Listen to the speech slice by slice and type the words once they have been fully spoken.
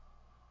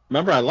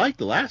Remember, I liked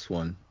the last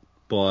one,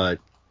 but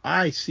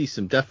I see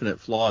some definite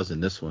flaws in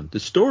this one. The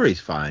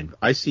story's fine.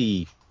 I'll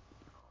save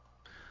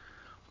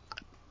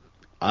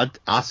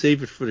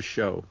it for the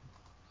show.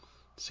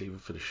 Save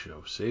it for the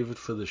show. Save it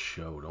for the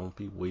show. Don't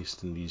be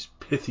wasting these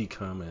pithy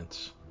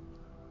comments.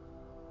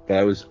 But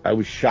I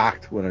was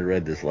shocked when I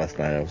read this last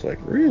night. I was like,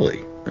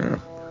 really?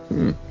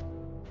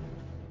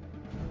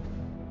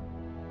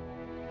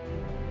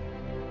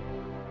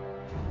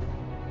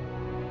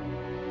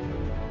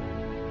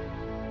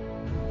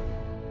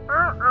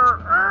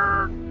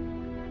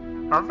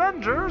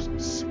 Avengers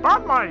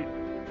Spotlight!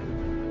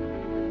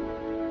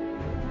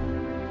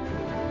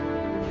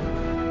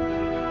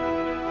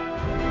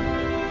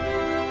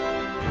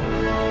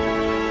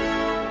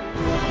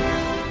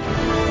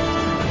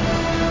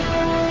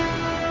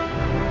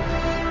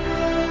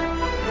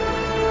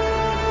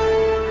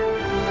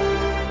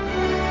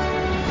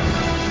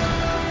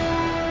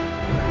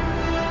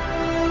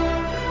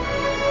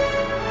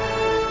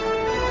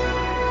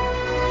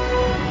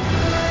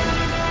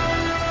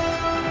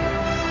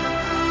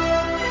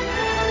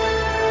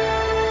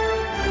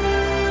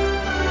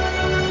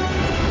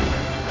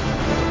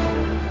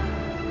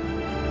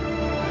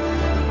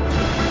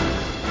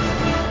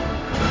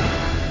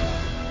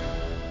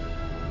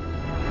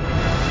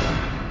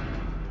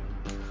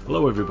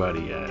 Hello,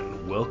 everybody,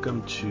 and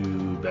welcome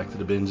to Back to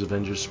the Bins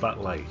Avengers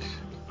Spotlight.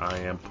 I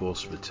am Paul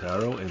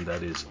Spataro, and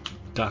that is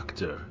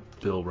Dr.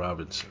 Bill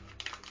Robinson.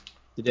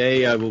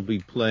 Today I will be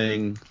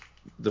playing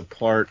the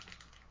part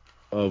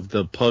of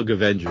the Pug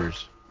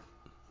Avengers.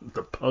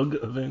 The Pug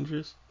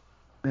Avengers?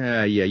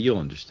 Yeah, you'll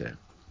understand.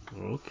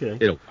 Okay.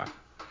 Fine.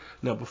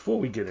 Now, before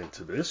we get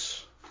into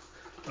this,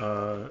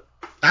 not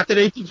that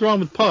anything's wrong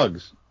with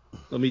pugs.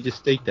 Let me just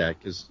state that,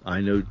 because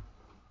I know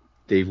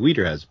Dave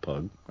Weeder has a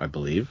pug, I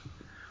believe.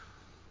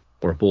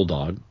 Or a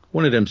bulldog.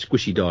 One of them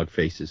squishy dog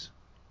faces.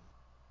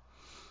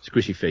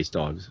 Squishy face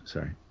dogs,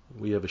 sorry.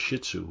 We have a Shih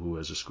Tzu who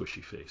has a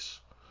squishy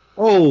face.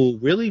 Oh,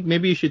 really?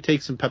 Maybe you should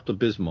take some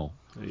Pepto-Bismol.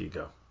 There you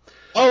go.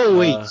 Oh,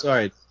 wait,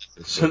 sorry.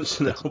 So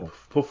now,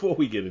 before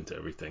we get into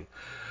everything,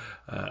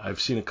 I've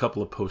seen a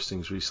couple of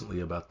postings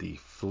recently about the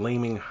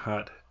Flaming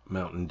Hot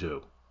Mountain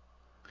Dew.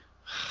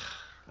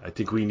 I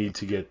think we need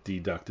to get the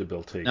Dr.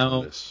 Bill take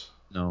on this.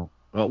 No.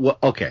 Well,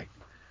 okay.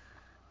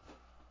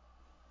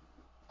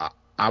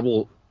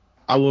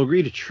 I will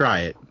agree to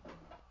try it,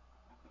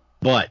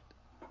 but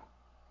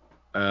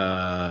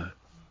let's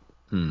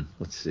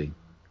see.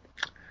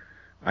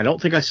 I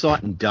don't think I saw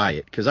it in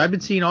diet, because I've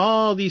been seeing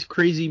all these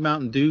crazy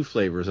Mountain Dew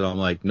flavors, and I'm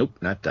like, nope,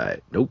 not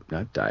diet. Nope,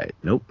 not diet.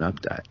 Nope,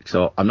 not diet.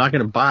 So I'm not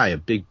going to buy a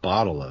big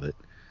bottle of it.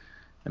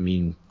 I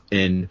mean,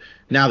 and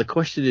now the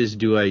question is,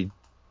 do I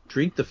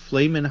drink the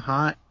Flamin'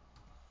 Hot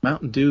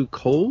Mountain Dew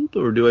cold,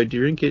 or do I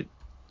drink it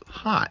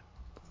hot?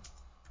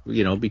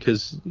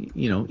 Because,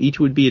 each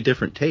would be a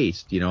different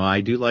taste.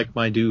 I do like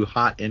my Dew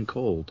hot and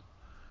cold,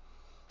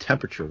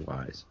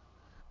 temperature-wise.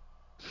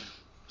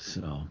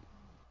 So,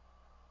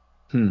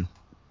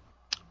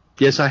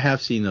 Yes, I have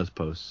seen those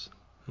posts.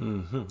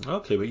 Mm-hmm.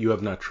 Okay, but you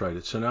have not tried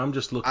it. So now I'm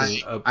just looking.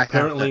 I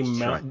apparently,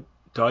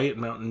 Diet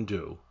Mountain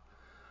Dew.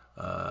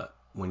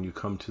 When you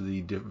come to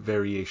the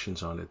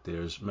variations on it,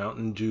 there's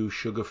Mountain Dew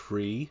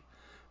sugar-free.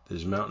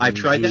 There's Mountain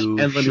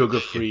Dew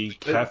sugar-free,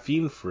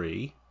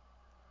 caffeine-free.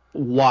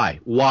 Why?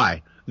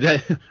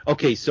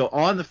 Okay, so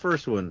on the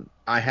first one,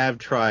 I have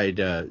tried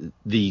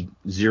the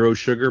Zero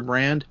Sugar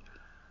brand.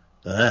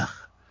 Ugh.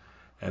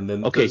 And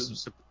then,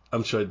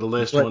 I'm sorry, the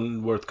last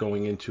one worth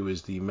going into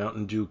is the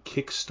Mountain Dew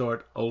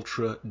Kickstart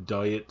Ultra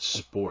Diet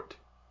Sport.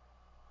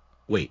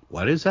 Wait,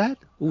 what is that?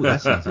 Ooh,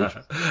 that sounds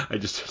interesting. I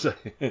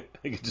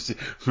could just say,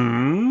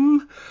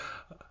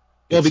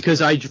 Well,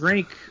 because I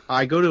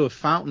go to a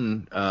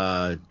fountain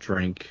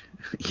drink.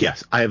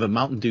 Yes, I have a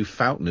Mountain Dew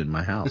fountain in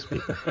my house,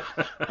 people.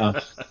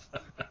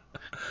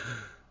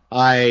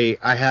 I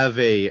have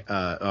the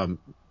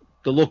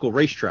local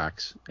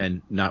racetracks,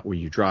 and not where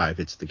you drive,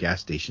 it's the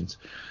gas stations.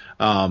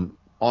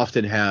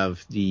 Often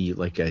have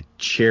a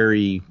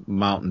cherry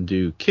Mountain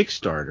Dew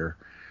Kickstarter.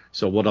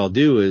 So what I'll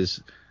do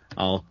is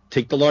I'll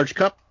take the large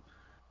cup,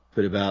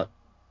 put about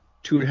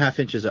 2.5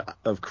 inches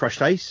of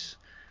crushed ice.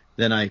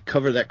 Then I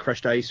cover that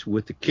crushed ice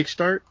with the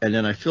Kickstart, and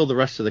then I fill the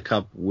rest of the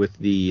cup with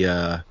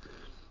the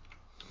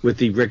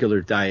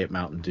regular diet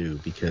Mountain Dew,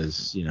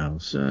 because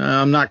so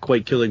I'm not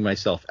quite killing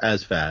myself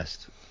as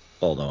fast,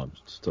 although I'm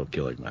still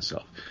killing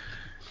myself,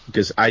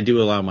 because I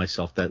do allow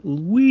myself that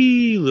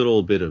wee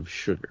little bit of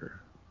sugar.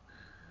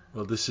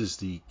 Well, this is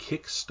the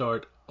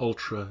Kickstart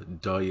Ultra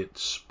Diet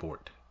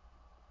Sport.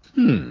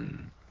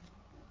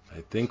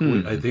 I think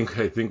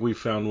we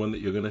found one that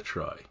you're going to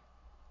try.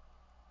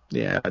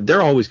 Yeah,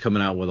 they're always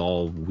coming out with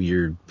all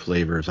weird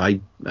flavors.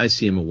 I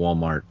see them at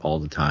Walmart all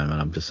the time,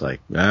 and I'm just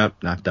like,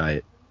 not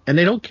diet. And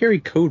they don't carry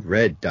Code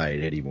Red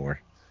diet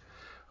anymore.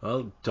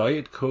 Well,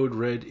 Diet Code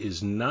Red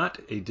is not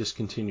a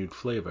discontinued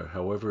flavor.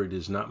 However, it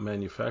is not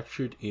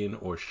manufactured in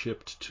or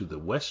shipped to the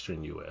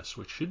western U.S.,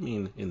 which should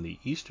mean in the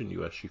eastern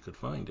U.S. you could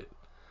find it.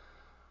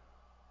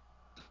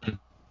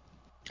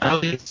 I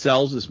don't think it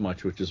sells as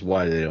much, which is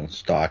why they don't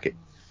stock it.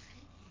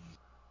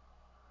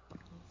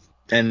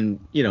 And,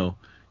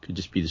 could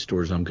just be the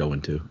stores I'm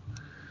going to.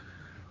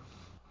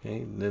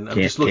 Okay, and then I'm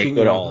Can't- just looking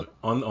can't go to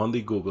on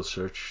the Google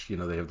search.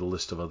 They have the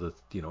list of other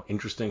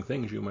interesting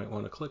things you might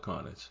want to click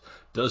on. It's,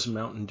 does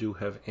Mountain Dew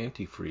have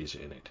antifreeze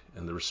in it?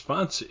 And the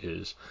response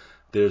is,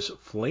 there's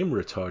flame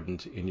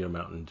retardant in your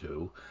Mountain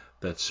Dew.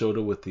 That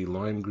soda with the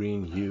lime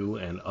green hue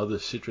and other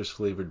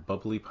citrus-flavored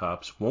bubbly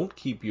pops won't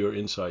keep your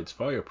insides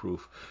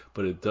fireproof,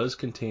 but it does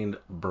contain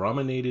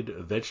brominated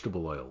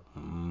vegetable oil.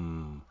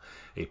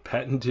 A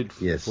patented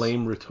Yes.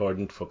 flame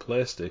retardant for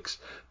plastics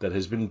that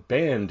has been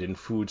banned in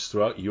foods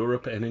throughout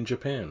Europe and in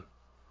Japan.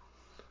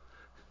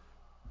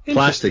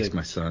 Plastics, Interesting.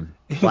 my son.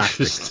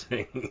 Plastics.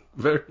 Interesting.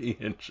 Very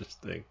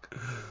interesting.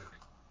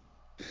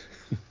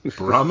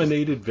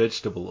 Brominated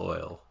vegetable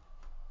oil.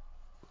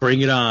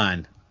 Bring it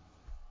on.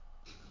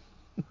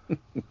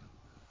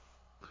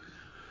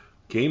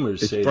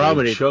 Gamers It's say they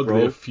brominated, chug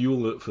bro. their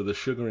fuel for the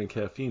sugar and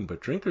caffeine, but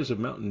drinkers of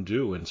Mountain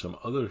Dew and some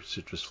other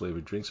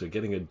citrus-flavored drinks are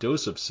getting a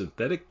dose of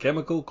synthetic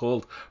chemical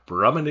called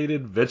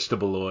brominated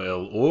vegetable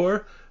oil,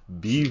 or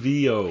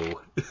BVO.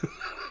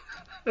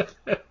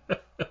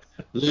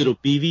 Little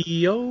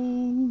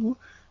BVO.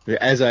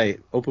 As I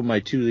open my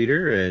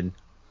 2-liter and...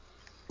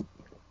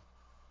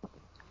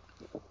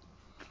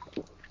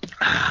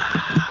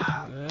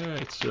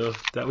 Alright, so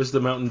that was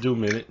the Mountain Dew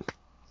Minute.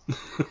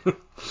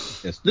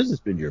 Yes, this has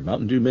been your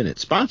Mountain Dew Minute,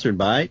 sponsored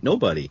by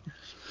nobody.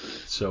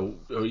 So,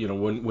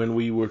 when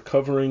we were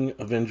covering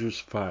Avengers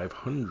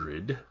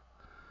 500,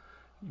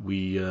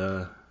 we,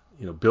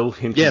 Bill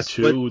hinted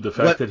to the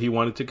fact that he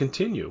wanted to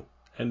continue.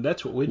 And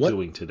that's what we're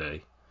doing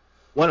today.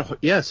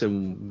 Yes,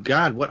 and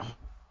God, what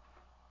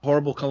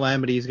horrible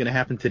calamity is going to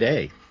happen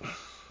today?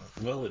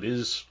 Well, it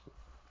is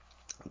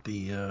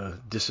the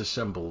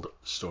disassembled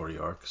story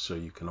arc, so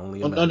you can only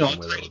Well, imagine no, where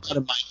I'm that would out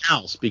of my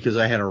house because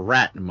I had a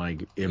rat in my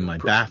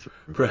bathroom.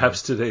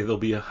 Perhaps today there'll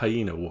be a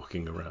hyena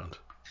walking around.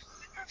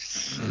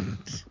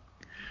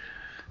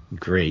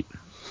 Great.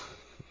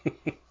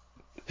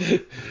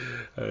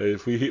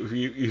 If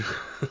we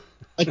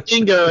A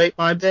dingo ate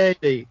my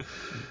baby.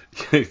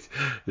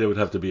 there would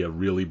have to be a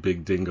really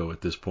big dingo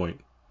at this point.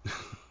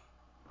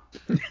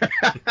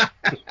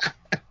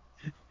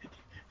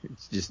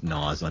 It's just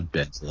gnaws on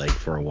Ben's leg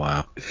for a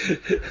while.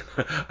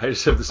 I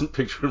just have this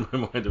picture in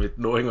my mind of it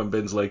gnawing on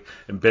Ben's leg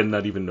and Ben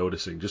not even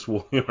noticing, just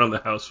walking around the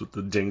house with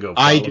the dingo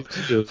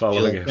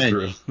following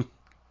after him.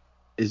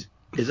 Is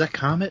that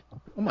Comet?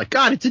 Oh my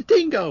God, it's a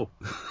dingo!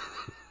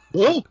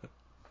 Whoa!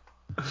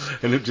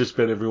 And it just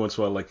been every once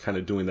in a while, like kind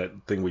of doing that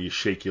thing where you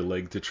shake your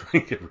leg to try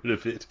and get rid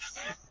of it.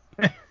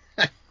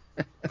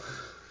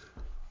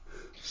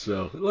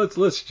 So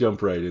let's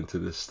jump right into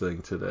this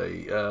thing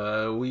today.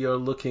 We are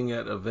looking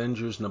at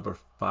Avengers number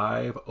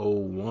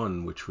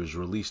 501, which was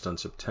released on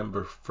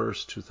September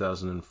 1st,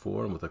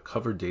 2004, and with a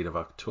cover date of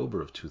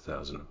October of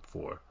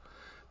 2004.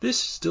 This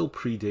still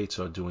predates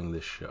our doing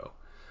this show,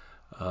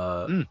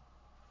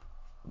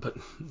 but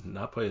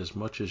not by as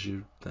much as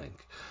you'd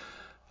think.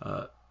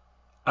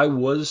 I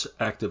was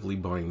actively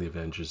buying the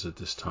Avengers at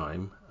this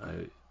time,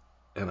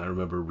 and I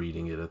remember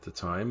reading it at the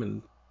time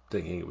and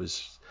thinking it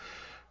was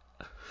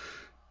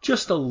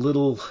just a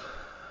little,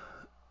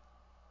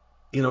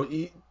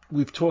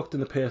 we've talked in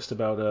the past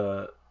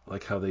about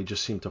like how they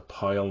just seem to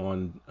pile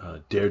on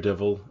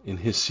Daredevil in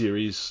his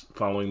series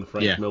following the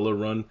Frank Miller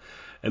run,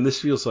 and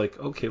this feels like,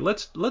 okay,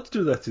 let's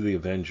do that to the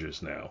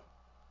Avengers now.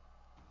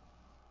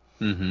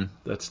 Mm-hmm.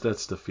 That's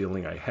the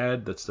feeling I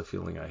had. That's the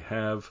feeling I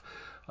have.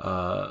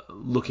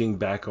 Looking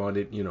back on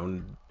it,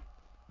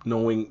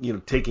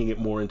 knowing, taking it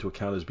more into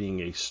account as being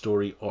a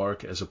story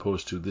arc as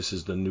opposed to this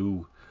is the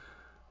new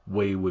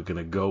way we're going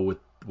to go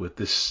with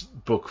this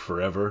book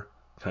forever,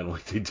 kind of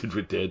like they did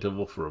with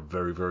Daredevil for a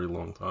very, very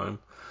long time.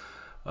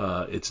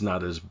 It's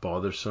not as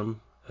bothersome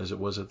as it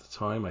was at the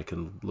time. I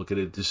can look at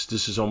it.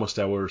 This is almost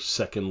our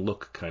second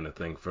look kind of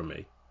thing for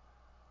me.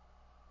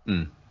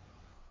 Mm.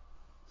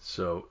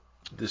 So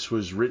this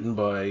was written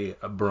by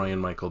Brian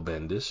Michael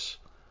Bendis,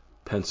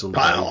 penciled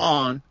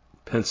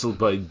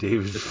by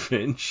David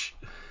Finch,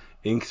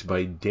 inked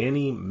by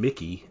Danny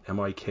Miki,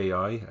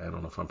 M-I-K-I. I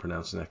don't know if I'm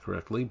pronouncing that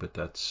correctly, but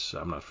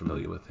I'm not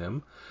familiar with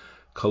him.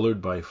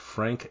 Colored by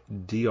Frank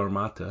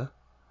D'Armata,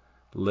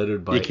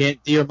 lettered by... You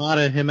can't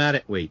D'Armata him at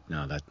it. Wait,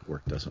 no, that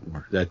doesn't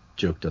work. That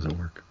joke doesn't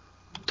work.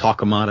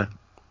 Talkamata.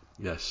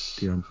 Yes.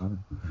 D'Armata.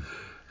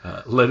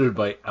 Lettered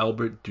by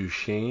Albert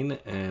Duchesne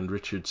and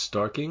Richard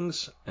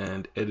Starkings,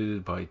 and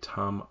edited by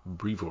Tom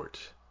Brevoort.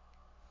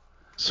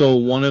 So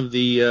one of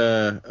the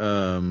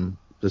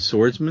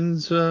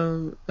swordsman's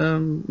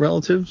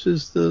relatives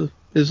is the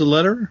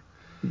letterer,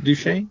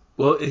 Duchesne.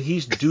 Well,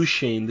 he's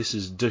Duchesne. This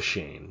is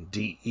Duchesne,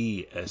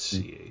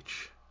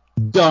 D-E-S-C-H.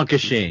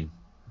 Donkashane.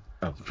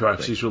 Oh,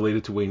 perhaps he's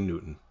related to Wayne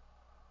Newton.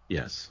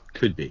 Yes,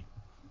 could be.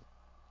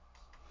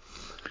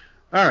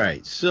 All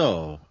right,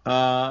 so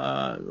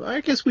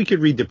I guess we could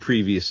read the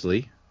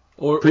previously.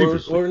 Or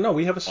no,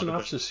 we have a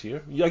synopsis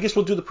here. I guess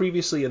we'll do the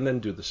previously and then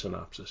do the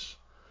synopsis.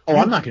 Oh,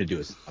 I'm not going to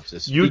do a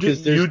synopsis. You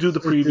do the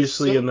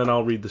previously, and then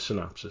I'll read the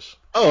synopsis.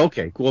 Oh,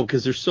 okay. Well,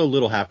 because there's so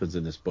little happens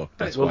in this book.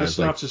 That's why the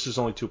synopsis is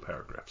only 2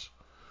 paragraphs.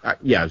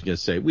 Yeah, I was going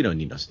to say, we don't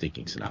need no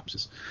stinking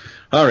synopsis.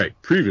 All right,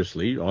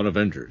 previously on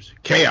Avengers.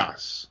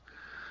 Chaos.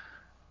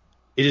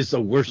 It is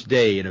the worst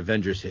day in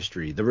Avengers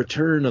history. The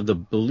return of the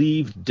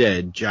believed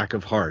dead Jack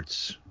of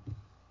Hearts.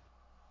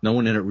 No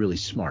one in it really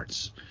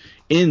smarts.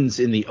 Ends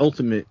in the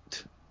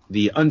ultimate...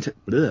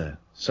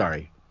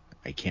 Sorry,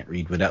 I can't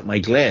read without my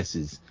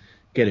glasses.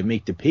 Got to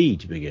make the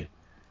page bigger.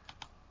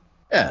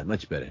 Yeah,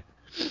 much better.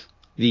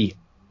 The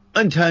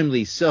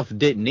untimely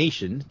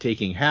self-detonation,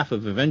 taking half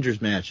of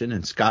Avengers Mansion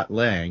and Scott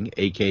Lang,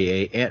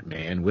 a.k.a.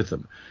 Ant-Man, with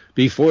them,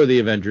 before the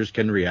Avengers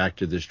can react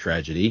to this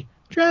tragedy.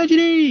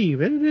 Tragedy!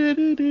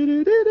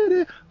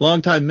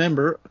 Longtime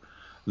member,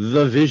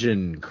 The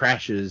Vision,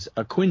 crashes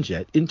a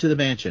Quinjet into the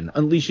mansion,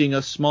 unleashing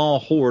a small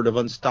horde of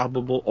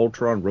unstoppable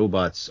Ultron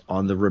robots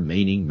on the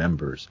remaining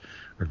members.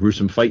 A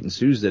gruesome fight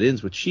ensues that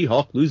ends with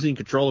She-Hulk losing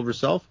control of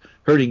herself,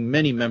 hurting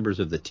many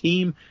members of the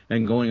team,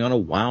 and going on a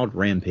wild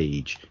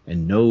rampage.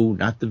 And no,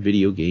 not the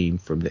video game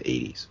from the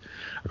 80s.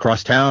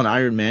 Across town,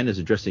 Iron Man is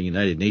addressing the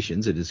United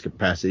Nations in his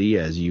capacity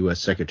as U.S.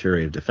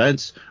 Secretary of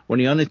Defense when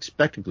he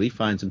unexpectedly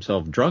finds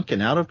himself drunk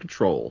and out of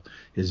control.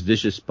 His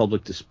vicious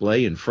public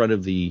display in front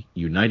of the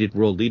United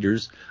World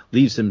Leaders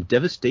leaves him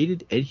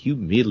devastated and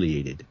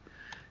humiliated.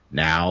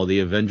 Now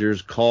the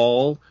Avengers'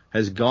 call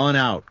has gone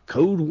out.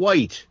 Code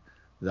White.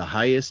 The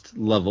highest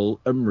level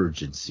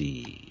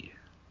emergency.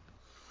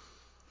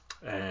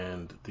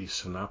 And the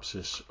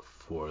synopsis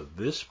for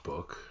this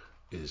book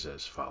is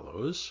as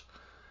follows,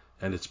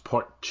 and it's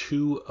part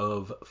 2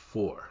 of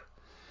 4.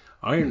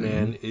 Iron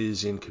Man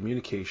is in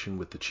communication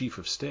with the Chief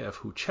of Staff,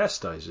 who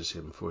chastises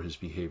him for his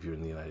behavior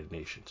in the United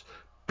Nations.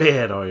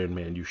 Bad Iron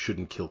Man, you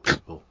shouldn't kill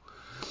people.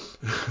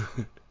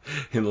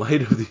 In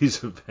light of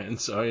these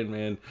events, Iron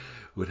Man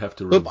would have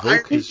to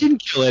revoke his... He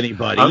didn't kill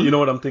anybody. You know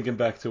what I'm thinking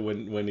back to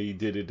when he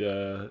did it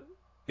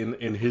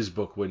in his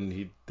book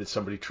when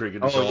somebody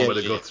triggered his armor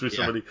to go through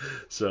somebody.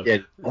 So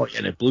and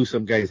it blew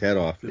some guy's head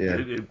off. Yeah,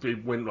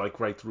 it went like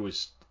right through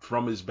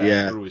from his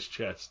back through his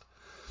chest.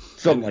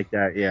 Something like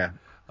that. Yeah.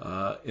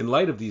 In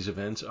light of these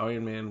events,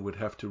 Iron Man would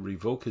have to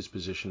revoke his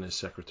position as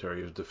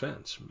Secretary of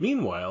Defense.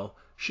 Meanwhile,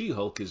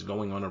 She-Hulk is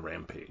going on a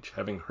rampage,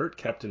 having hurt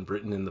Captain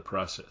Britain in the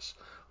process.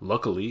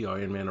 Luckily,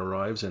 Iron Man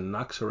arrives and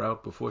knocks her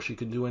out before she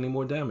can do any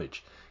more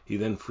damage. He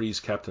then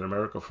frees Captain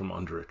America from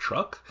under a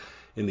truck.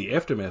 In the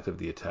aftermath of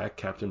the attack,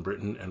 Captain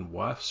Britain and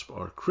Wasp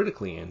are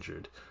critically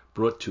injured,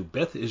 brought to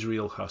Beth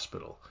Israel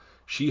Hospital.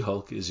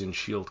 She-Hulk is in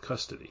S.H.I.E.L.D.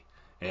 custody.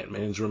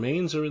 Ant-Man's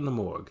remains are in the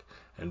morgue,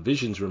 and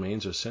Vision's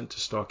remains are sent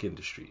to Stark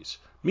Industries.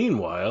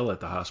 Meanwhile,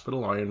 at the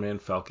hospital, Iron Man,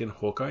 Falcon,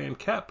 Hawkeye, and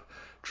Cap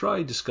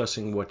try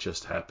discussing what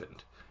just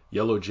happened.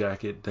 Yellow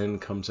Jacket then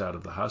comes out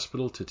of the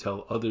hospital to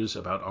tell others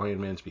about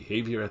Iron Man's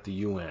behavior at the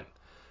UN.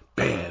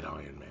 Bad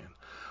Iron Man.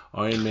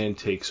 Iron Man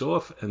takes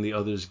off, and the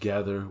others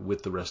gather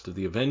with the rest of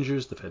the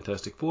Avengers, the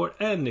Fantastic Four,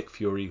 and Nick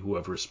Fury, who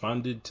have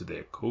responded to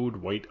their Code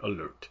White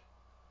alert.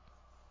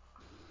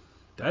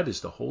 That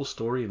is the whole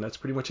story, and that's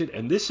pretty much it.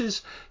 And this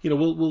is,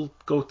 we'll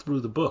go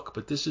through the book,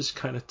 but this is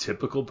kind of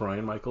typical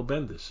Brian Michael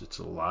Bendis. It's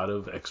a lot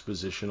of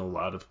exposition, a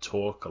lot of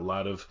talk, a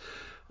lot of,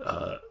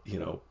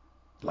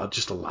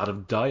 just a lot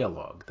of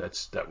dialogue.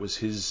 That was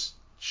his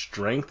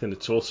strength, and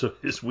it's also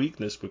his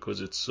weakness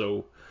because it's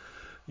so,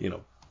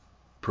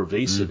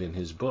 pervasive in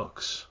his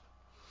books.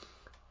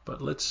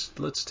 But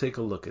let's take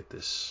a look at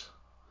this.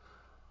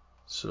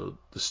 So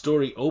the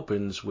story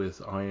opens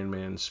with Iron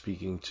Man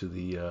speaking to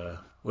the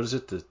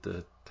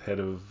the head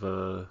of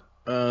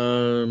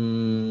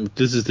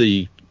this is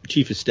the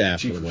Chief of Staff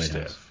Chief of the White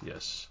Staff, House.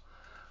 yes.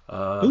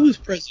 Who was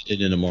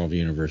president in the Marvel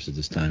Universe at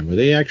this time? Were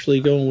they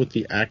actually going with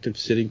the active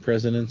sitting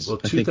presidents?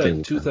 Well, I think they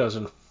were.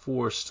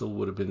 2004 still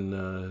would have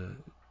been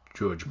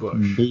George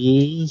Bush.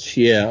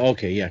 Yeah,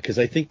 okay, yeah, because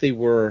I think they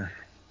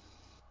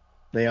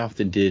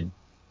often did.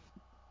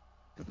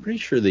 I'm pretty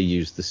sure they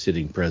used the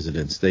sitting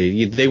presidents.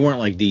 They weren't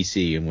like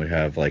DC and would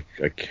have like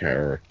a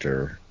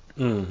character.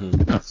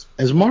 Mm-hmm.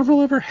 Has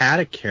Marvel ever had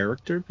a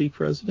character be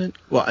president?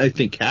 Well, I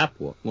think Cap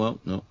will. Well,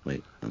 no,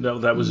 wait. No,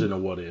 that was in a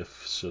What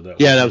If. So that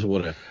was a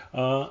What If.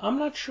 I'm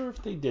not sure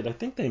if they did. I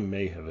think they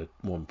may have at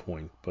one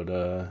point, but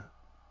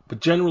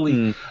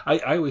generally,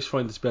 I always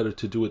find it's better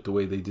to do it the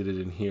way they did it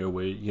in here,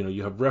 where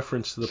you have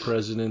reference to the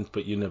president,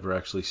 but you never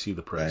actually see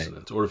the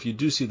president. Right. Or if you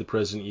do see the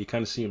president, you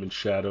kind of see him in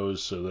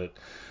shadows, so that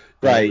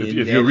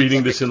if you're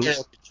reading this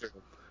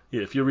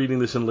if you're reading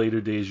this in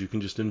later days, you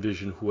can just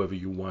envision whoever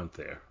you want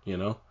there.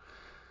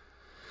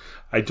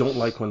 I don't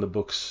like when the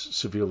books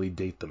severely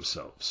date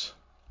themselves.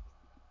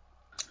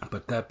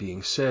 But that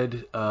being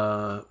said,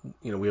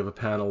 we have a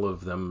panel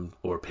of them,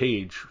 or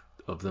page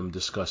of them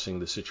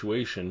discussing the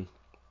situation.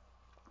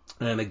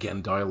 And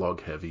again,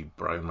 dialogue heavy,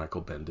 Brian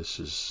Michael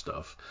Bendis'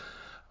 stuff.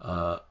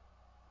 But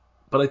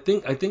I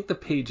think the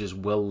page is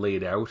well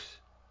laid out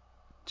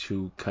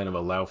to kind of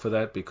allow for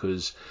that,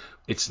 because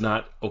it's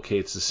not,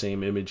 it's the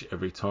same image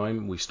every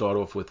time. We start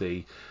off with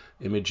a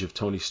image of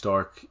Tony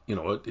Stark,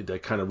 that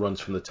kind of runs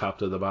from the top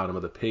to the bottom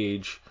of the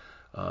page.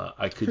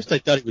 First I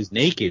thought he was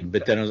naked,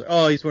 but then I was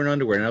like, he's wearing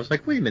underwear, and I was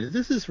like, wait a minute,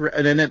 this is.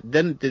 And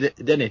then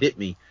it hit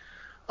me.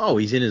 Oh,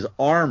 he's in his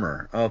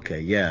armor. Okay,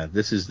 yeah.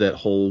 This is that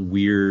whole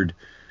weird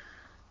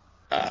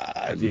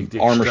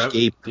armor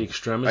scape. The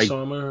extremis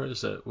armor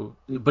is that?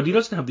 But he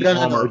doesn't have the No,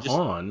 armor just,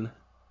 on.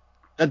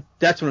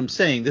 That's what I'm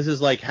saying. This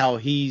is like how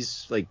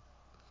he's like,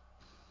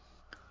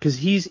 because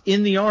he's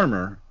in the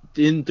armor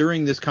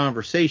during this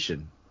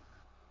conversation.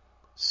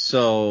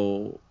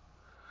 So,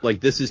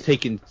 like, this is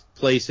taking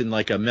place in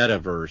like a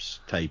metaverse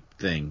type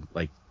thing,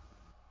 like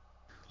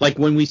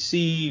when we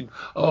see.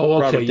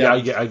 Oh, okay, yeah,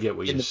 Downey I get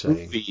what you're saying.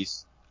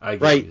 Movies,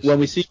 Right, when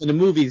we see in the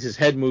movies, his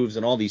head moves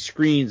and all these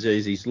screens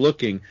as he's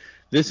looking.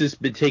 This has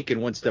been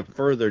taken one step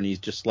further, and he's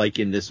just like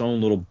in this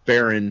own little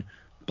barren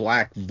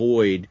black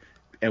void,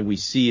 and we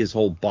see his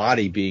whole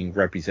body being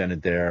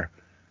represented there,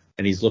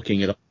 and he's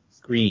looking at all the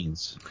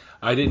screens.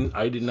 I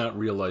did not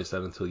realize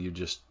that until you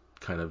just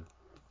kind of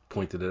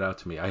pointed it out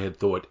to me. I had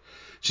thought,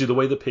 see, the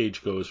way the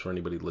page goes for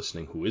anybody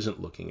listening who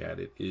isn't looking at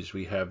it is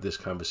we have this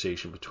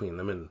conversation between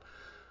them, and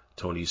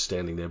Tony's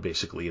standing there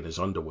basically in his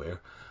underwear,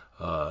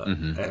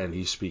 and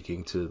he's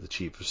speaking to the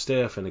chief of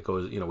staff, and it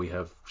goes, we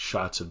have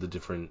shots of the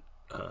different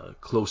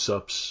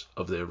close-ups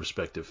of their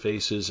respective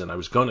faces, and I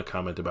was going to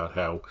comment about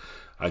how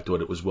I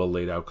thought it was well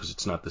laid out because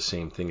it's not the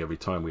same thing every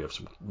time. We have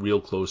some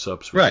real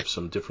close-ups, we have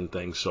some different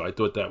things, so I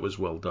thought that was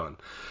well done.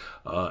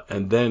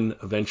 And then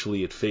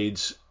eventually it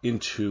fades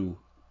into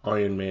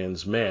Iron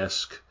Man's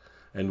mask,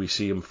 and we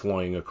see him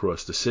flying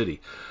across the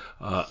city.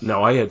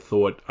 Now, I had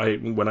thought,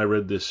 when I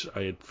read this,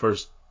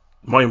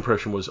 my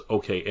impression was,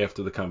 okay,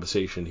 after the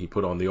conversation, he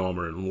put on the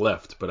armor and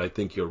left, but I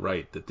think you're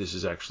right, that this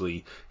is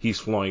actually, he's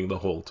flying the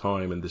whole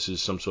time, and this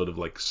is some sort of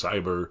like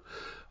cyber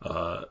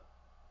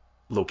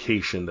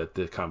location that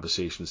the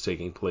conversation is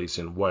taking place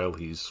in while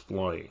he's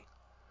flying.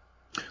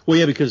 Well,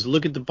 yeah, because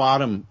look at the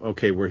bottom,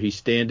 where he's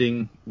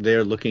standing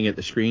there looking at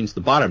the screens.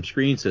 The bottom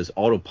screen says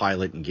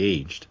autopilot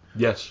engaged.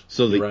 Yes,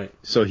 you're right.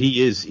 So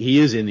he is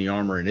in the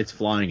armor, and it's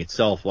flying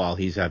itself while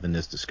he's having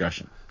this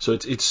discussion. So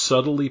it's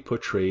subtly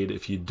portrayed.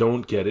 If you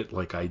don't get it,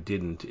 like I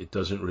didn't, it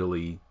doesn't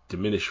really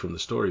diminish from the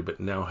story.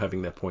 But now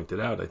having that pointed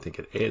out, I think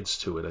it adds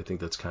to it. I think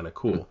that's kind of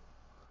cool.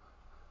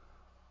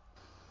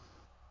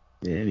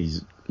 Yeah, and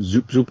he's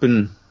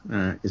zooping.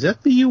 Is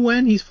that the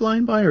UN he's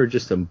flying by, or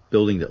just a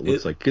building that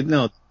looks like?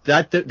 No,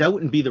 that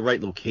wouldn't be the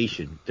right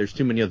location. There's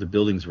too many other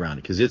buildings around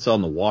it because it's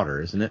on the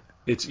water, isn't it?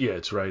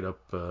 It's right up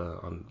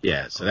on.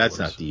 Yeah, so that's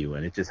not the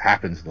UN. It just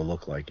happens to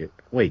look like it.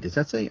 Wait, does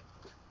that say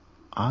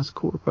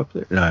Oscorp up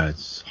there? No,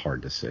 it's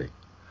hard to say.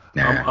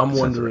 I'm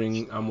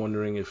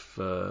wondering if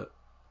the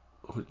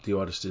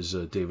artist is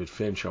David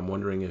Finch. I'm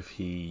wondering if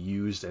he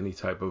used any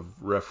type of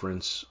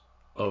reference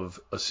of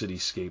a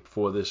cityscape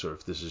for this, or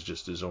if this is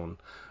just his own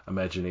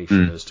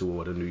imagination as to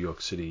what a New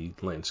York City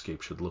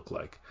landscape should look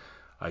like.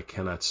 I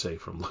cannot say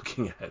from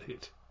looking at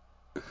it.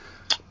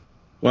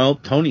 Well,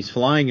 Tony's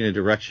flying in a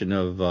direction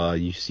of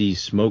you see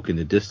smoke in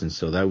the distance,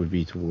 so that would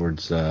be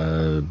towards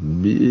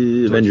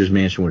Avengers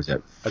Mansion. What is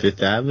that,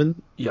 Fifth Avenue?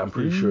 Yeah, I'm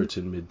pretty sure it's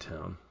in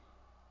Midtown.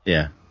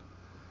 Yeah.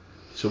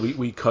 So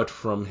we cut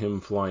from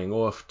him flying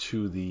off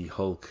to the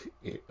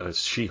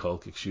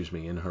She-Hulk,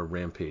 in her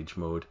rampage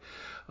mode.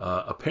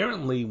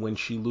 Apparently, when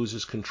she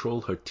loses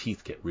control, her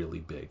teeth get really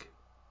big.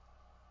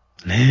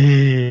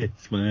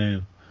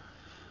 Smile.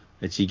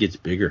 And she gets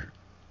bigger.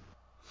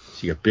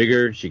 She got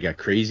bigger. She got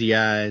crazy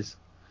eyes.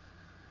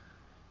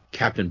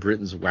 Captain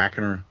Britain's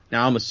whacking her.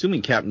 Now, I'm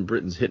assuming Captain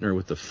Britain's hitting her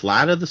with the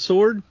flat of the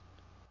sword.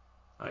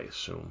 I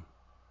assume.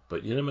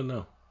 But you never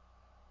know.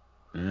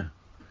 Yeah.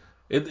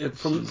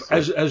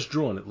 As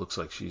drawn, it looks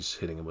like she's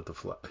hitting her with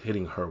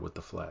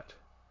the flat.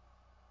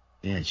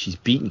 Yeah, she's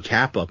beating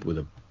Cap up with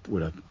a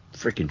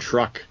freaking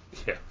truck.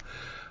 Yeah,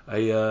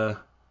 I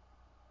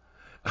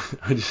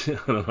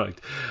don't know.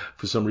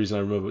 For some reason,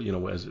 I remember,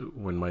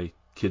 when my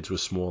kids were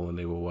small and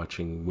they were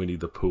watching Winnie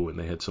the Pooh and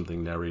they had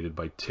something narrated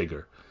by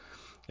Tigger,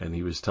 and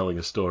he was telling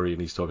a story and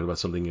he's talking about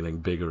something getting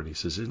bigger and he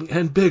says,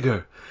 and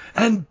bigger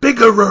and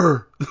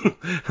biggerer,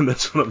 and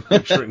that's what I'm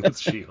picturing with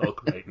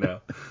She-Hulk right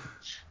now.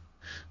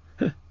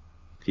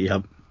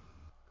 Yep.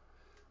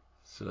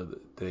 So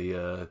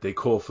they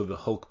call for the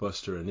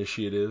Hulkbuster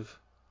Initiative.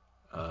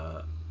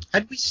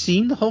 Had we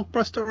seen the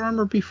Hulkbuster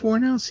armor before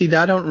now? See,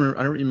 I don't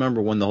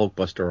remember when the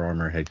Hulkbuster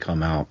armor had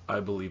come out.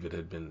 I believe it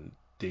had been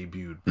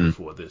debuted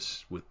before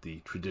this with the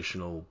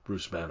traditional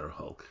Bruce Banner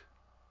Hulk.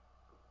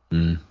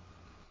 And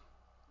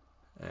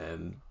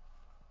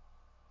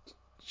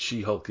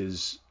She-Hulk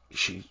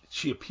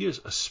she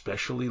appears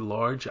especially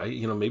large.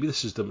 Maybe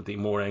this is the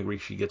more angry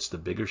she gets, the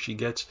bigger she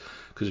gets.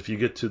 Because if you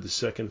get to the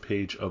second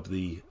page of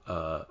the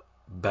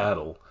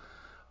battle,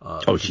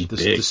 she's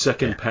big. The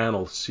second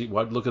panel.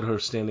 Look at her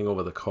standing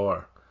over the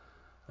car.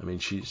 I mean,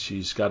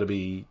 she's got to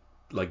be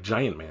like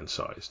Giant Man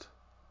sized.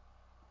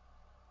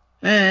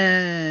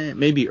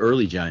 Maybe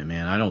early Giant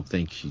Man. I don't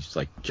think she's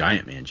like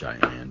Giant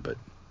Man, but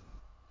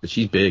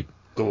she's big.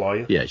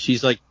 Goliath. Yeah,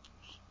 she's like.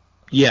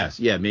 Yes,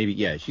 yeah, maybe,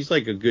 yeah. She's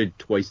like a good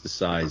twice the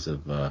size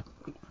of.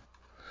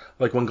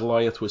 Like when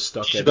Goliath was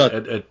stuck he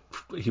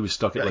was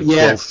stuck at like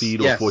 12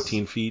 feet or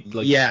 14 feet.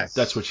 Like, yes,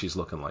 that's what she's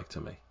looking like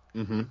to me.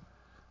 Mm-hmm.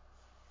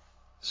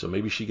 So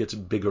maybe she gets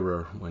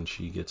bigger when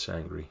she gets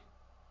angry.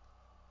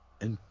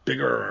 And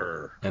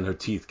bigger. And her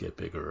teeth get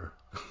bigger.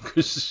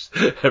 Because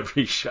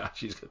every shot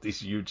she's got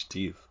these huge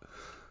teeth.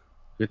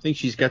 Good thing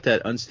she's got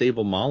that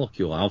unstable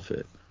molecule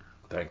outfit.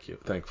 Thank you.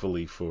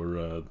 Thankfully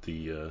for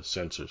the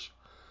censors.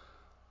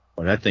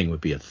 Well, that thing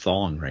would be a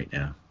thong right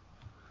now.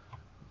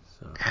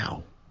 So,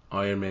 ow.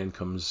 Iron Man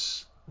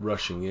comes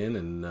rushing in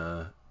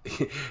and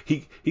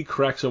he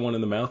cracks her one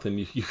in the mouth, and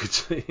you could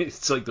say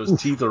it's like those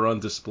teeth are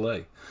on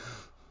display.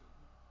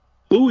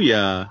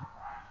 Booyah.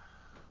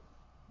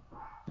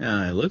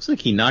 Yeah, it looks like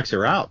he knocks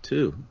her out,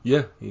 too.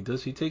 Yeah, he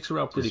does. He takes her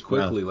out pretty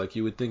quickly. Well. Like,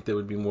 you would think there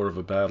would be more of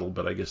a battle,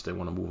 but I guess they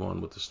want to move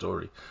on with the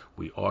story.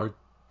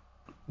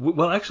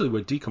 Well, actually,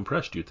 we're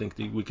decompressed. You'd think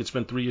we could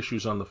spend 3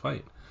 issues on the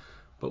fight,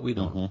 but we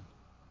don't. Mm-hmm.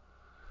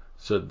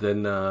 So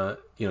then,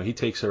 he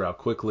takes her out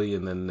quickly,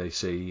 and then they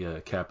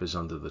say Cap is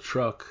under the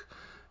truck,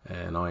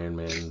 and Iron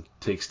Man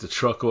takes the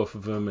truck off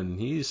of him, and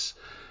he's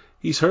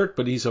hurt,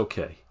 but he's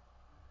okay.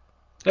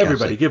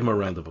 Everybody, give him a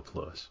round of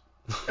applause.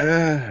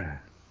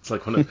 It's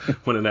like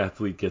when an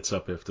athlete gets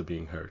up after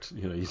being hurt.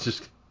 You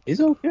just... He's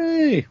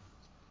okay.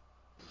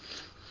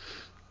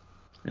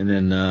 And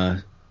then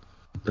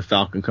the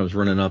Falcon comes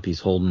running up. He's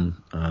holding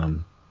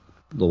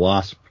the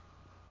Wasp.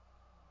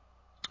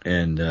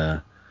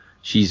 And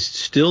she's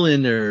still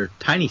in her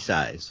tiny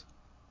size.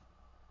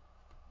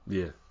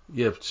 Yeah.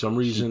 Yeah, for some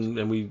reason,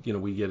 and we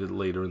get it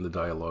later in the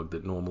dialogue,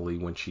 that normally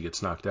when she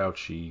gets knocked out,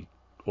 she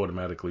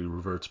automatically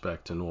reverts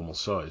back to normal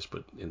size.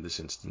 But in this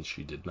instance,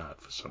 she did not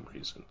for some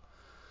reason.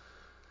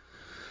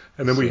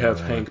 And then we have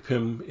Hank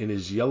Pym in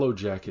his yellow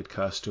jacket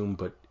costume,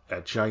 but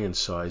at giant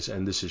size,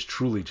 and this is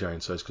truly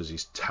giant size because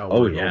he's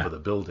towering over the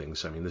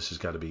buildings. I mean, this has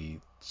got to be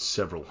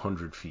several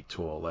 100 feet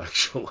tall,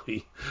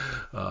 actually.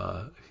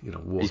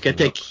 He's got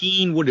that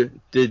keen.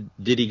 Did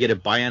he get a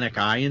bionic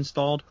eye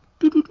installed?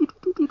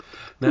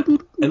 Now,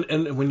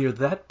 and when you're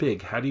that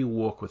big, how do you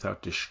walk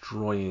without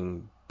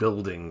destroying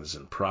buildings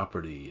and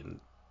property? And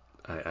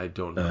I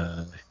don't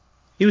know.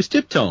 He was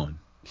tiptoeing.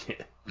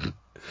 Yeah,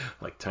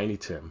 like Tiny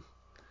Tim.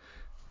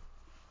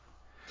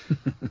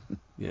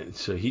 Yeah,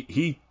 so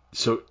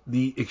so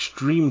the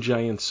extreme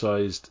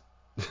giant-sized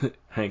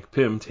Hank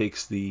Pym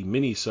takes the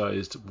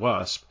mini-sized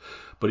Wasp,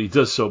 but he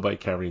does so by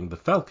carrying the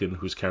Falcon,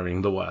 who's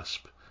carrying the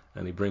Wasp,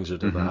 and he brings her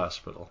to the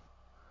hospital.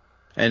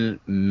 And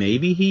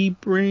maybe he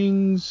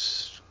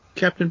brings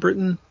Captain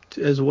Britain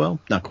as well.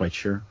 Not quite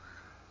sure.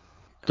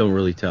 Don't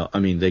really tell. I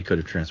mean, they could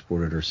have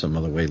transported her some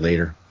other way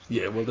later.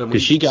 Yeah, well then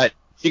because she got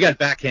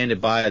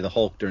backhanded by the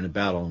Hulk during the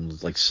battle and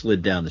was like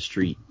slid down the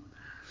street.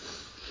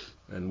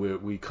 And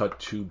we cut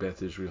to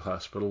Beth Israel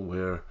Hospital,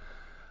 where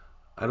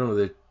I don't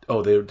know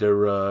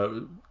they're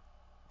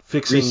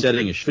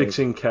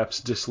fixing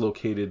Cap's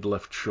dislocated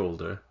left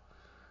shoulder,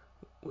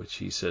 which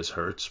he says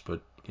hurts,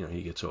 but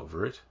he gets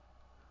over it.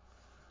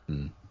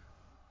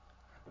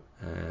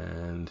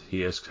 And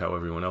he asks how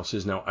everyone else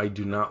is. Now, I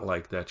do not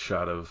like that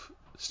shot of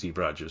Steve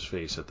Rogers'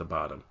 face at the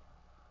bottom.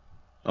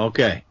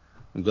 Okay,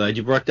 I'm glad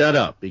you brought that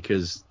up,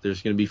 because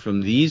there's going to be,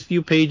 from these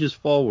few pages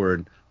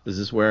forward, this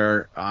is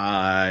where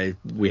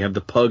we have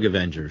the Pug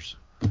Avengers.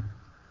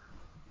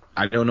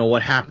 I don't know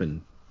what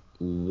happened.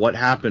 What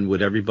happened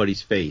with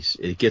everybody's face?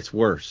 It gets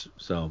worse,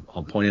 so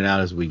I'll point it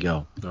out as we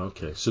go.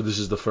 Okay, so this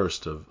is the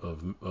first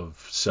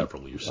of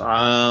several, you said.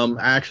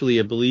 Actually,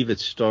 I believe it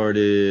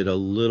started a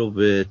little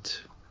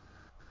bit.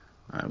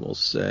 I will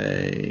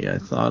say, I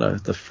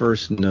thought the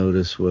first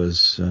notice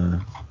was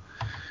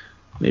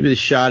maybe the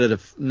shot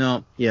of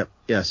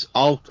yes.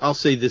 I'll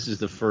say this is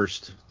the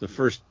first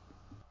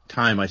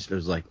time I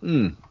was like,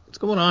 what's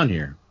going on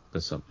here?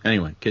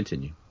 Anyway,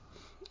 continue.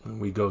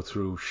 We go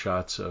through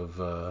shots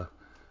of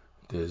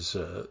there's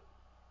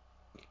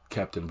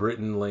Captain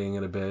Britain laying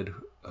in a bed,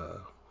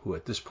 who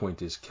at this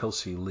point is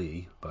Kelsey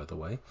Lee, by the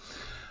way.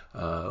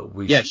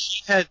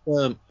 She had.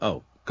 Go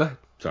ahead.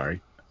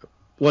 Sorry.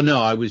 Well,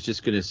 no, I was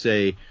just going to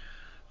say,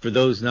 for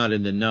those not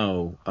in the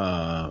know,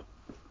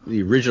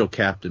 the original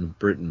Captain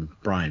Britain,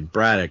 Brian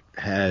Braddock,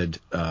 had,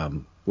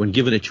 when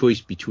given a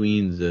choice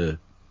between the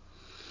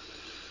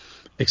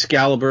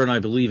Excalibur and I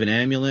believe an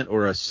amulet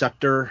or a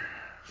scepter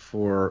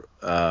for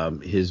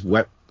his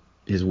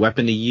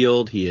weapon to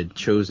yield, he had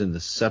chosen the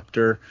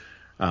scepter.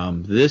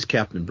 This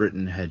Captain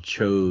Britain had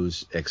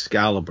chose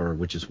Excalibur,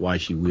 which is why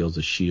she wields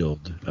a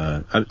shield.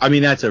 I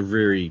mean, that's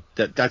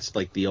that's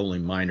like the only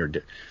minor.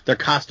 Their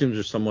costumes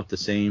are somewhat the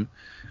same.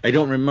 I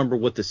don't remember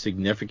what the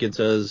significance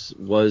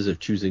was of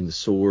choosing the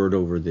sword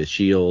over the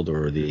shield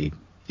or the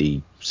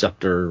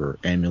scepter or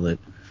amulet.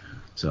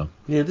 So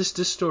yeah, this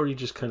story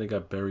just kind of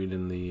got buried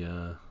in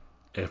the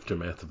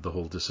aftermath of the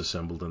whole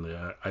Disassembled,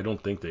 and I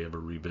don't think they ever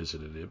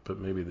revisited it, but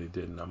maybe they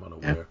did, and I'm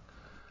unaware.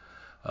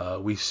 Yeah.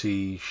 We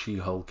see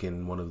She-Hulk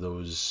in one of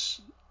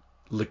those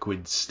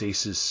liquid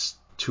stasis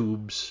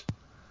tubes.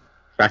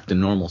 Back to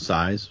normal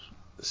size.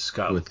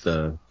 Scott. With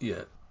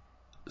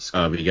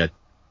we got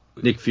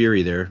Nick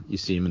Fury there. You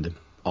see him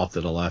off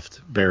to the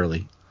left,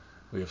 barely.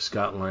 We have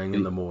Scott Lang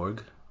in the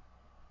morgue.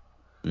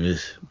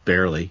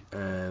 Barely.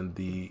 And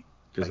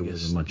because there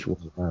wasn't much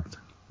left.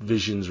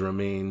 Vision's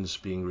remains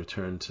being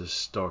returned to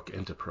Stark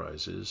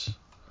Enterprises.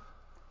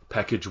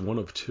 Package 1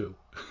 of 2.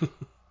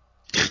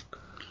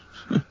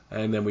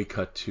 And then we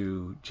cut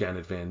to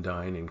Janet Van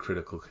Dyne in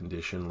critical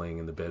condition, laying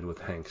in the bed with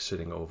Hank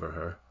sitting over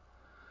her.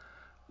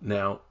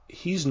 Now,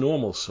 he's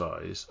normal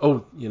size.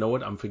 Oh, you know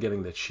what? I'm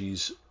forgetting that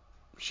she's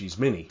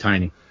mini.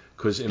 Tiny.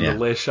 Because in the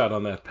last shot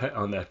on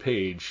that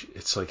page,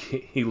 it's like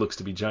he looks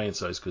to be giant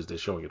size because they're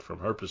showing it from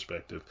her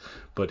perspective.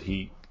 But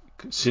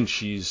since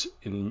she's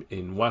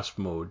in wasp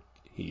mode,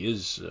 he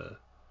is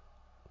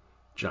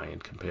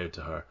giant compared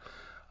to her.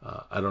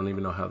 I don't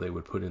even know how they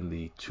would put in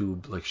the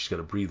tube, like she's got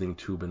a breathing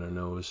tube in her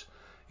nose.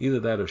 Either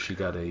that or she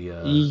got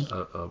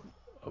a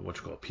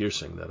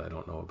piercing that I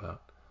don't know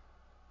about.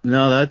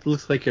 No, that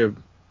looks like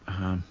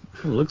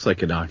looks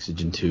like an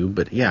oxygen tube,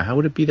 but yeah, how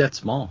would it be that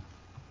small?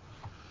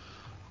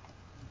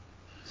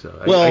 So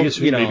I guess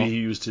maybe he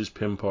used his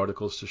PIM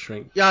particles to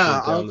shrink. Yeah,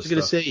 shrink down I was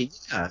going to say,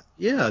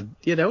 yeah,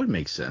 that would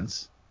make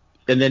sense.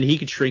 And then he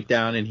could shrink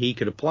down and he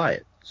could apply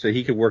it, so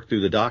he could work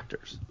through the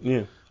doctors.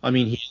 Yeah, I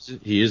mean,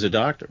 he is a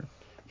doctor.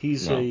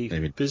 He's a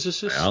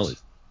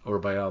physicist or a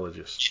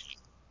biologist.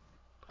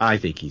 I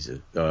think he's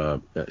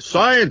a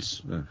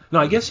science. No,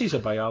 I guess he's a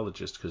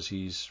biologist because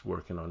he's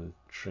working on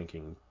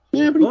shrinking.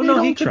 Yeah,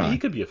 but he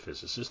could be a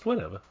physicist,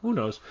 whatever. Who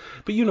knows?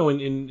 But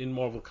in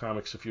Marvel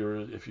Comics, if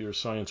you're a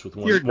science with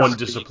one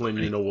discipline,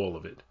 you know all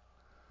of it.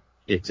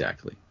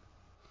 Exactly.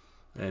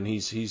 And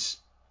he's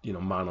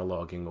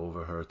monologuing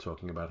over her,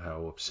 talking about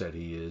how upset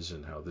he is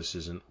and how this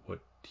isn't what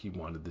he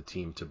wanted the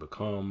team to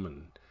become,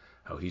 and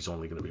how he's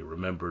only going to be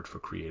remembered for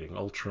creating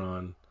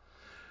Ultron.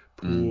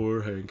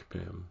 Poor Hank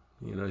Pym.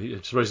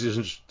 I'm surprised he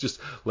doesn't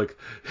just like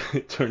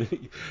turn.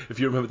 If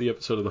you remember the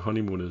episode of The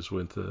Honeymooners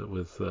with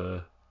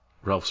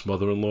Ralph's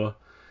mother-in-law,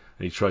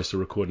 and he tries to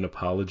record an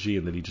apology,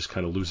 and then he just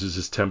kind of loses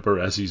his temper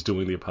as he's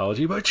doing the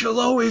apology. But you'll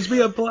always be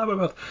a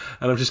blabbermouth.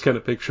 And I'm just kind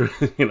of picturing,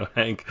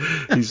 Hank.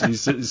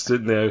 He's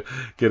sitting there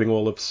getting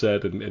all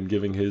upset and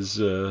giving his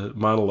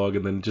monologue,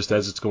 and then just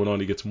as it's going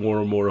on, he gets more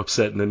and more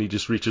upset, and then he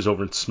just reaches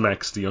over and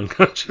smacks the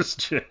unconscious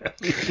Jan.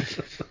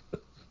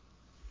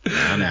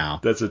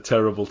 Now. That's a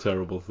terrible,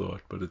 terrible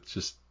thought, but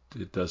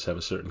it does have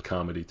a certain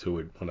comedy to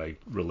it when I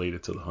relate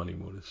it to The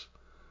Honeymooners.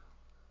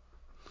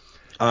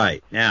 All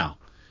right, now,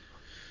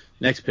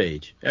 next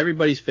page.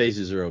 Everybody's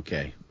faces are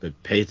okay,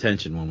 but pay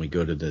attention when we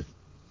go to the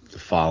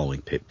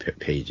following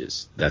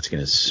pages. That's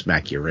going to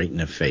smack you right in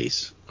the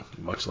face.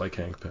 Much like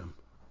Hank Pym.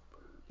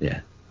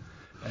 Yeah.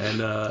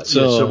 And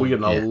so we're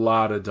getting a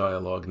lot of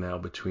dialogue now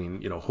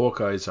between,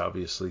 Hawkeye's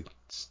obviously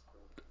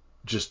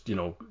just,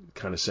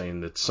 kind of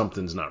saying that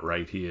something's not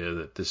right here,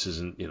 that this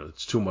isn't,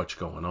 it's too much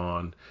going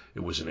on.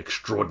 It was an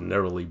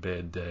extraordinarily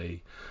bad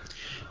day.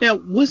 Now,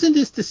 wasn't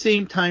this the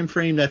same time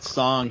frame that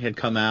song had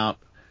come out?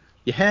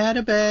 You had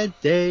a bad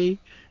day.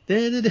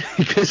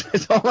 Because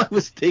that's all I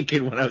was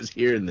thinking when I was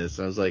hearing this.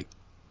 I was like,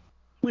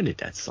 when did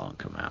that song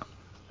come out?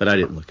 But I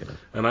didn't look it up.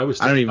 And I was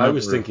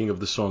thinking of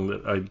the song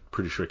that I'm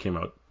pretty sure came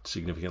out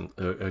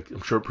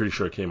pretty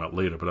sure it came out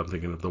later, but I'm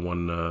thinking of the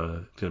one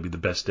going to be The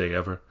Best Day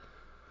Ever.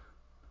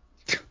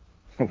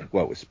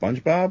 What, with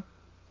SpongeBob?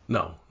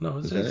 No,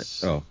 is that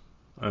it? Oh.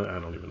 I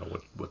don't even know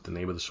what the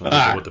name of the song is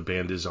or what the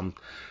band is.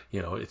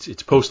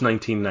 It's post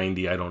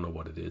 1990. I don't know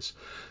what it is.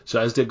 So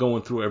as they're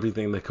going through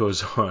everything that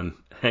goes on,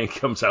 Hank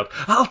comes out.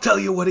 I'll tell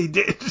you what he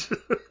did.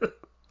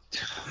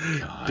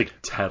 God. Big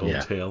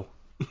tattletale.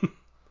 Yeah.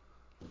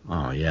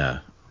 Oh yeah.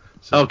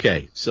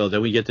 Okay, so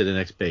then we get to the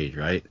next page,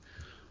 right?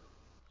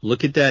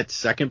 Look at that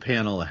second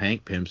panel of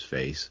Hank Pym's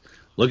face.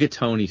 Look at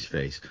Tony's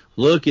face.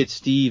 Look at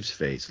Steve's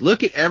face.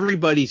 Look at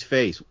everybody's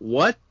face.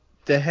 What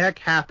the heck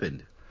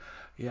happened?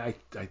 Yeah,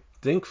 I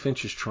think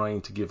Finch is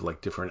trying to give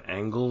different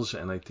angles,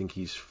 and I think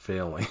he's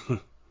failing.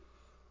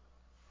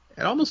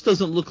 It almost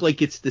doesn't look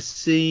like it's the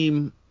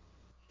same.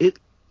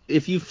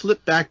 If you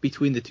flip back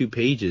between the two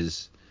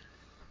pages,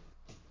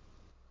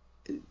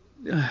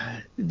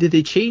 did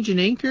they change an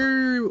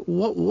inker?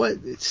 What?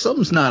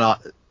 Something's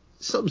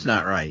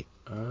not right.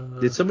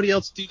 Did somebody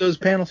else do those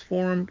panels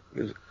for him?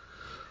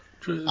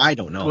 I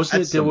don't know.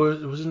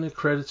 Wasn't there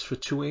credits for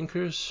 2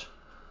 inkers?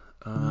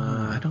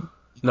 I don't.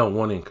 No,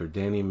 1 inker,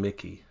 Danny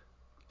Mickey,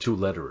 2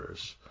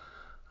 letterers.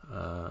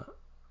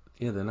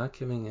 They're not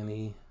giving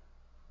any.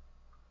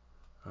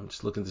 I'm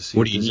just looking to see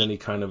if there's any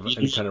kind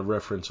of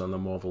reference on the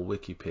Marvel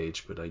Wiki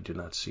page, but I do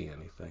not see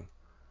anything.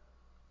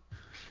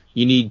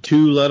 You need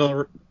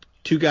 2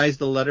 guys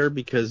to letter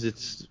because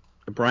it's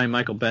a Brian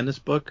Michael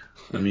Bendis book.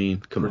 I mean,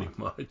 come on. Pretty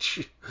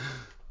much.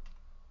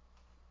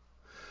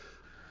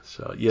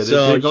 So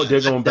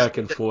they're going back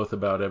and forth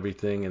about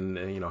everything, and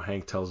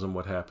Hank tells him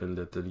what happened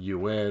at the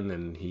UN,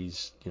 and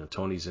he's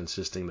Tony's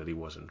insisting that he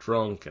wasn't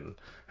drunk, and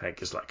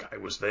Hank is like, I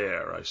was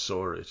there, I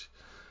saw it,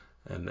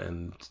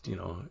 and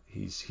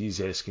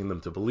he's asking them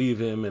to believe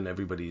him, and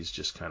everybody's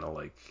just kind of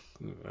like,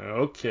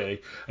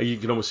 okay. You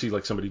can almost see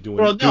somebody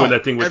doing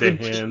that thing with their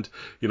hand,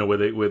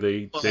 where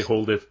they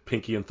hold their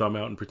pinky and thumb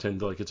out and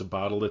pretend like it's a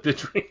bottle that they're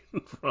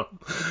drinking from.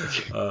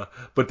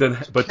 But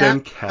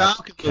then Cap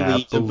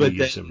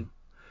believes him.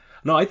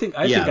 No, I think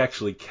Yeah.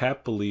 actually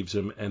Cap believes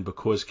him, and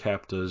because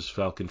Cap does,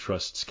 Falcon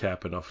trusts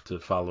Cap enough to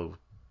follow.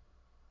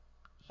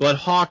 But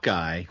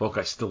Hawkeye,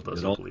 Hawkeye still good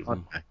doesn't old believe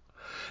him. Hawkeye.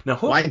 Now,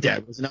 My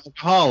dad was an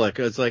alcoholic.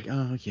 It's like,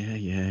 oh yeah,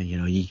 you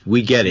know,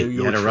 we get it. you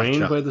You were had a rough trained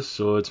job. by the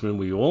swordsman.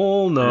 We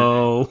all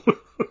know.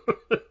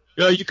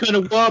 Yeah, you kind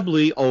of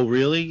wobbly. Oh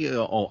really?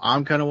 Oh,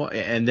 I'm kind of.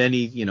 And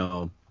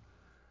then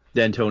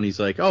then Tony's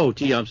like, oh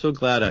gee, I'm so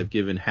glad I've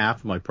given half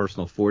of my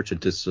personal fortune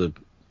to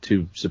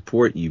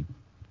support you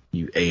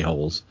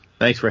a-holes.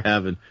 Thanks for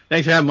having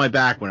my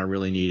back when I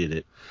really needed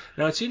it.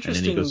 Now, it's And then he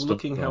interesting goes,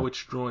 looking how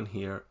it's drawn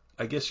here.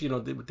 I guess,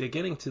 they're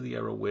getting to the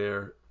era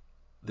where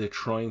they're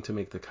trying to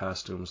make the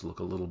costumes look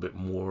a little bit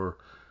more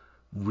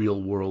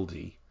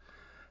real-worldy.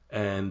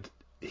 And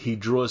he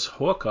draws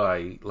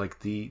Hawkeye, like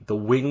the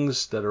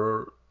wings that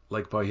are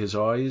like by his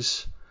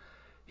eyes,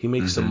 he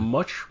makes them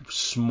much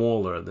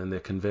smaller than they're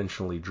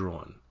conventionally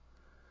drawn.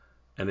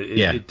 And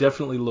it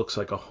definitely looks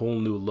like a whole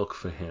new look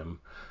for him.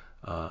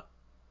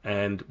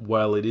 And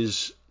while it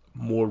is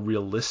more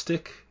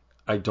realistic,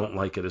 I don't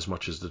like it as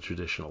much as the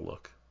traditional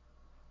look.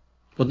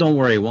 Well, don't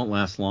worry, it won't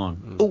last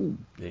long. Oh,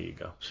 there you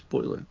go.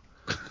 Spoiler.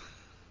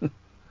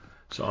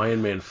 So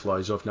Iron Man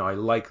flies off. Now, I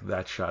like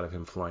that shot of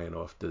him flying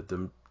off.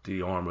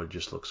 The armor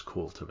just looks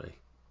cool to me.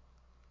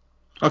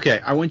 Okay,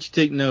 I want you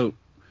to take note.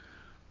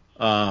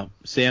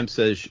 Sam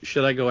says,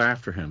 should I go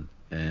after him?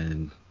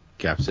 And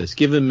Cap says,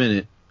 give him a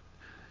minute.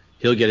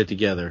 He'll get it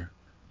together.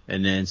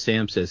 And then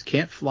Sam says,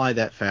 can't fly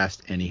that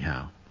fast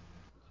anyhow.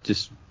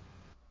 Just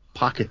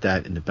pocket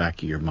that in the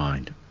back of your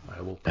mind.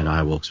 I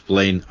will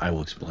explain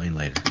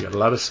later. You got a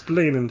lot of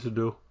explaining to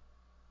do.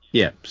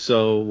 Yeah,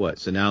 so what?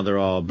 So now they're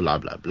all blah,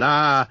 blah,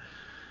 blah.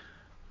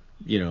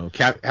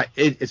 Cap.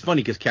 It's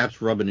funny because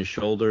Cap's rubbing his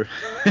shoulder.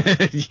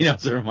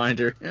 As a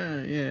reminder.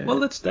 Yeah. Well,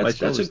 that's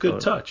a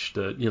good touch.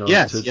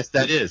 Yes,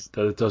 that is.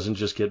 That it doesn't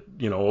just get,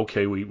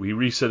 okay, we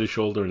reset his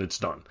shoulder and it's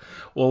done.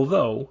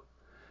 Although,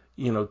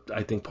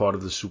 I think part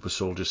of the super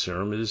soldier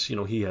serum is,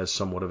 he has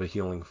somewhat of a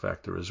healing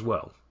factor as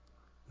well.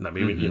 Now,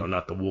 maybe,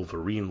 not the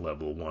Wolverine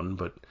level one,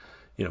 but,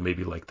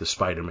 maybe like the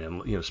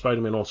Spider-Man.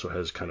 Spider-Man also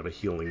has kind of a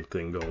healing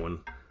thing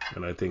going.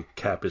 And I think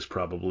Cap is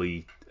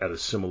probably at a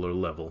similar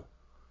level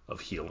of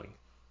healing.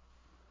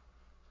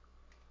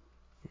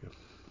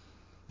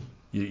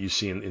 You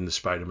see in the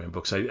Spider-Man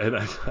books, I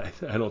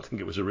don't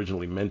think it was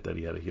originally meant that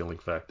he had a healing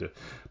factor,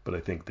 but I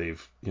think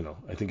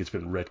I think it's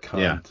been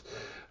retconned.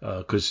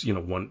 Because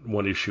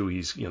one issue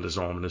he's his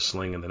arm in a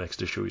sling, and the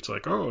next issue he's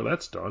like, oh,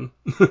 that's done.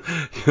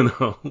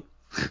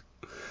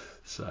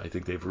 So I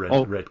think they've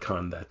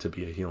retconned that to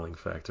be a healing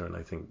factor, and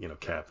I think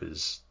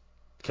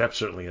Cap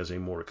certainly has a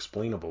more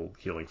explainable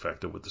healing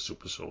factor with the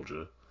super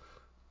soldier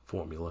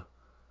formula.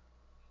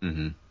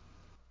 Mm-hmm.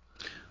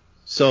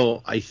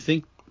 So I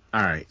think,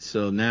 all right.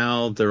 So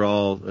now they're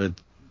all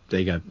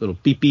they got little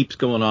beep beeps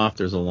going off.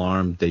 There's an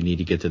alarm. They need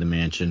to get to the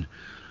mansion.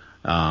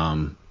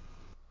 Falcon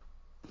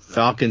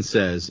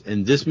says,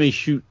 and this may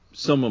shoot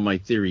some of my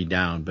theory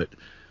down, but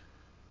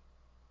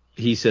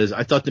he says,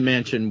 I thought the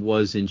mansion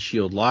was in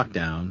SHIELD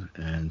lockdown,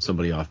 and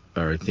somebody I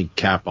think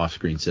Cap off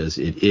screen says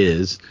it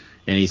is,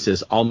 and he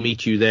says, I'll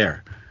meet you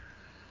there.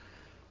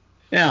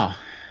 Now,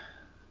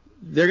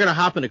 they're going to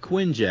hop in a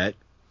Quinjet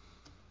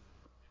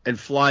and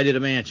fly to the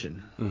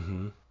mansion.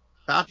 Mm-hmm.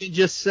 Falcon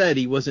just said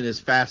he wasn't as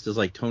fast as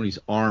like Tony's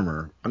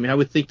armor. I mean, I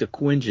would think the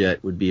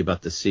Quinjet would be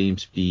about the same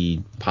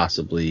speed,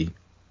 possibly.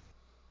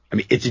 I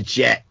mean, it's a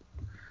jet.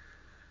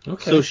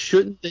 Okay. So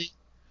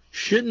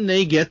shouldn't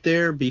they get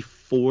there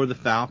before the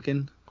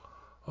Falcon?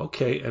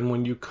 Okay, and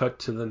when you cut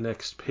to the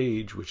next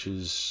page, which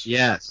is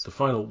the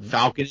final,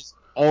 Falcon is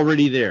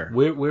already there.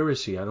 Where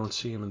is he? I don't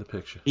see him in the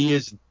picture.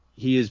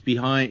 He is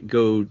behind.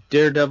 Go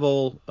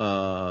Daredevil,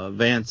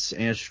 Vance,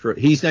 Astro.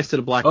 He's next to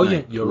the Black Knight. Oh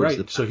yeah, you're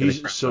right.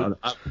 So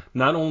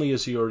not only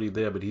is he already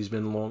there, but he's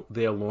been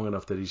there long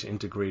enough that he's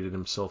integrated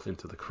himself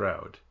into the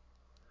crowd.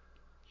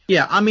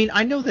 Yeah, I mean,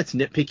 I know that's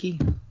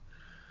nitpicky.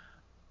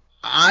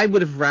 I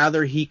would have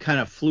rather he kind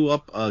of flew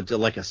up to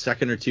like a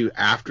second or two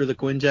after the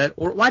Quinjet,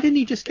 or why didn't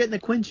he just get in the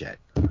Quinjet?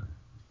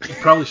 He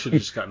probably should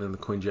have just gotten in the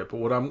Quinjet. But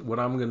what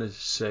I'm going to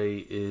say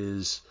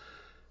is,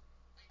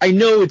 I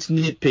know it's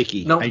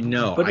nitpicky. No, I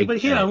know. But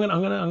here I'm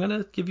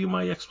gonna give you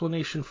my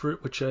explanation for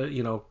it, which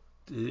it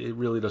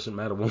really doesn't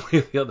matter one way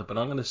or the other. But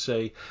I'm going to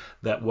say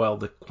that while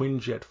the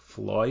Quinjet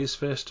flies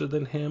faster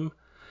than him,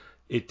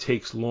 it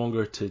takes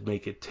longer to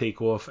make it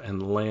take off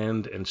and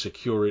land and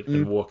secure it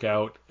and walk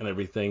out and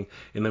everything.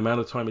 In the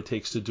amount of time it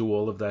takes to do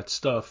all of that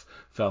stuff,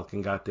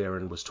 Falcon got there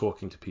and was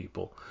talking to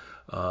people.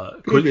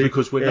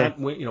 Because we're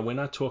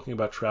not talking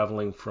about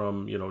traveling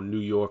from New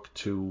York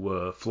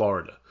to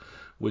Florida.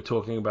 We're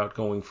talking about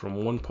going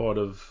from one part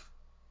of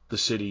the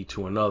city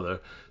to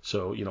another.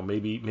 So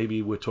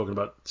maybe we're talking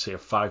about, say, a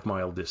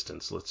 5-mile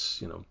distance.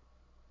 Let's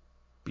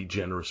be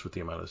generous with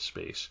the amount of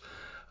space.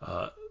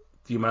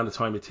 The amount of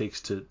time it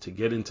takes to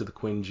get into the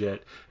Quinjet,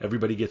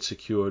 everybody gets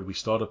secured, we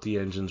start up the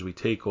engines, we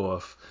take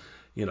off,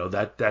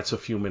 that's a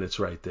few minutes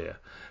right there.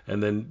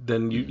 And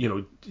then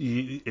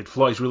it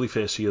flies really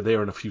fast, so you're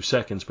there in a few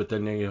seconds. But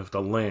then you have to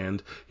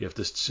land, you have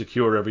to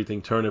secure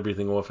everything, turn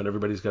everything off, and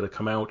everybody's got to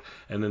come out.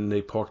 And then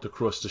they parked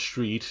across the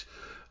street,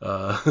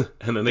 and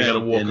then they got to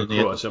walk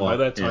across. And by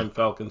that time,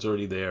 Falcon's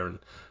already there and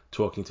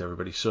talking to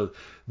everybody. So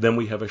then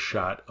we have a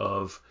shot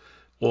of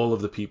all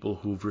of the people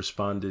who've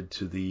responded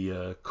to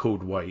the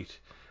Code White.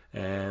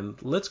 And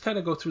let's kind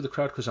of go through the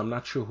crowd because I'm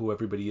not sure who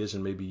everybody is,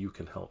 and maybe you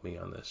can help me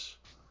on this.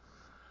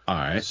 All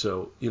right.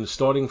 So,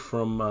 starting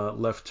from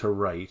left to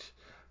right,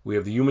 we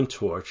have the Human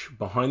Torch.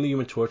 Behind the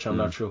Human Torch, I'm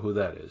not sure who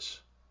that is.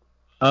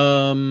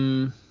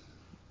 Hold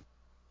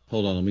on,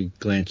 let me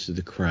glance to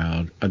the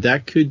crowd.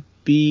 That could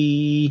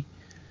be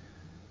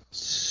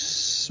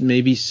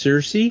maybe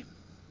Cersei?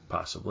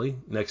 Possibly.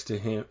 Next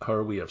to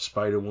her, we have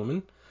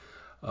Spider-Woman.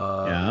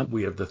 Yeah.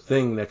 We have the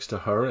Thing next to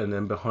her, and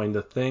then behind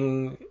the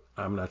Thing,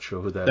 I'm not sure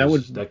who that is.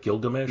 Is that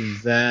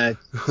Gilgamesh?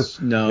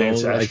 No,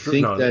 I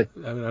think that...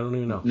 I don't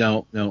even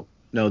know.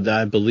 No,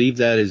 I believe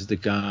that is the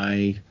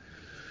guy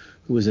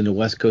who was in the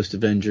West Coast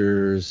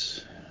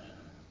Avengers,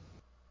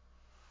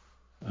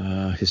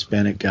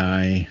 Hispanic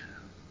guy.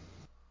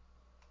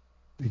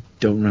 I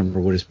don't remember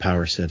what his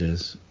power set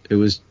is.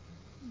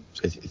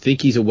 I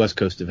think he's a West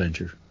Coast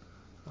Avenger.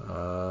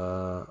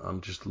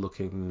 I'm just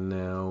looking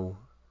now.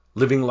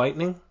 Living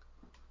Lightning?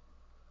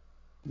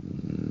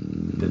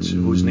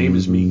 Whose name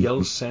is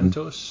Miguel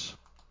Santos?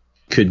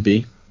 Could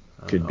be.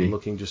 I'm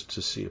looking just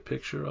to see a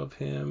picture of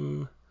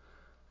him.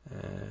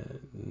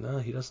 No,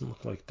 he doesn't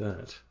look like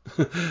that.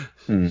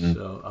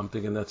 So I'm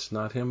thinking that's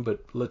not him,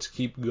 but let's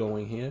keep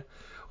going here.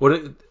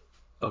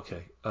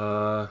 Okay.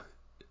 Now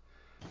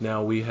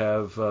we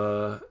have...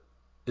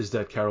 is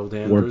that Carol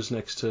Danvers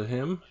next to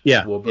him?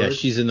 Yeah, Warbird? Yeah,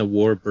 she's in the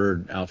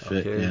Warbird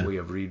outfit. Okay, yeah. We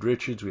have Reed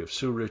Richards, we have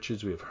Sue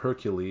Richards, we have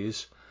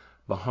Hercules.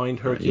 Behind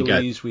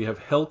Hercules, we have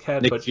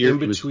Hellcat, Nick but Fury in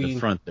between... was in the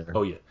front there.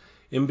 Oh, yeah.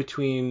 In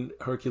between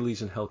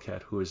Hercules and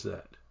Hellcat, who is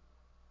that?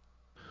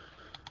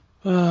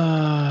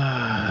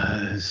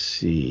 Let's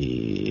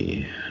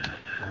see.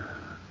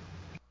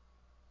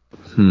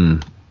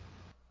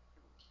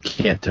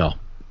 Can't tell.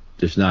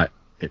 There's not...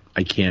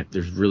 I can't.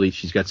 There's really...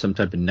 She's got some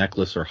type of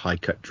necklace or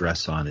high-cut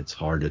dress on. It's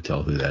hard to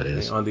tell who that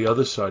is. Okay, on the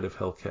other side of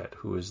Hellcat,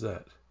 who is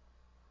that?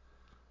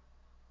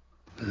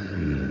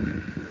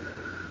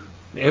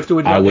 After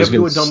we're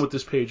done with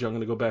this page, I'm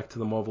going to go back to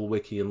the Marvel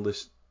Wiki and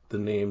list the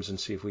names and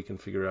see if we can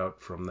figure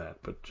out from that.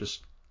 But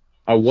just...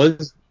 I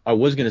was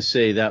going to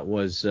say that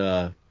was...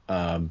 the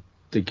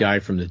guy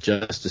from the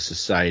Justice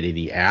Society,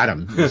 the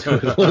Atom, is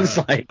what it looks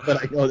like,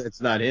 but I know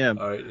that's not him.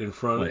 All right, in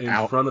front of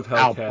Hellcat,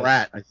 Al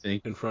Pratt, I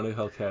think. In front of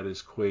Hellcat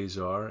is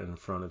Quasar, and in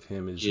front of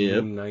him is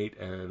Moon Knight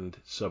and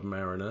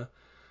Submariner.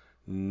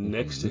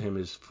 Next to him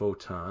is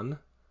Photon,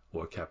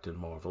 or Captain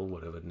Marvel,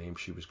 whatever name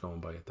she was going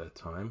by at that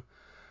time.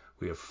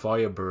 We have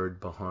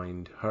Firebird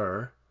behind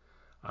her.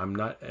 I'm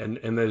not,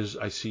 and there's,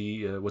 I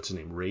see, what's his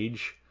name,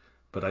 Rage,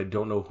 but I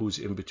don't know who's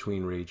in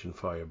between Rage and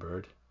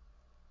Firebird.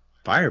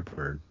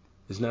 Firebird?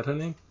 Isn't that her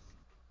name?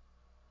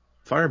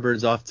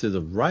 Firebird's off to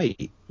the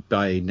right,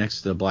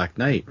 next to the Black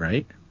Knight,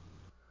 right?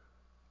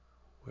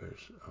 Where's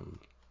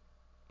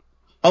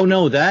Oh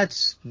no, that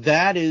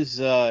is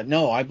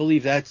no, I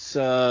believe that's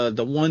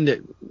the one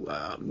that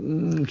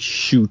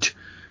shoot.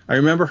 I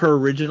remember her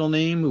original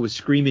name. It was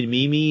Screaming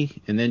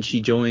Mimi, and then she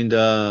joined.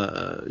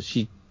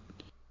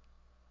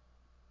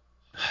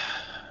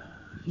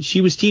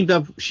 She was teamed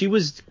up. She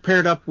was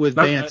paired up with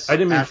Vance. I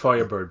didn't mean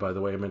Firebird, by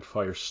the way. I meant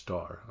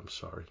Firestar. I'm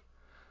sorry.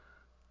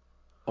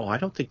 Oh, I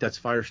don't think that's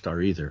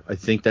Firestar either. I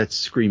think that's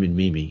Screaming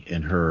Mimi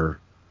and her,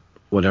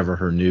 whatever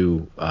her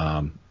new.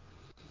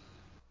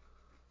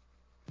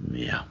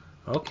 Yeah.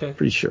 Okay.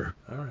 Pretty sure.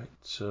 All right.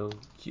 So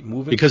keep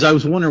moving. Because I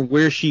was wondering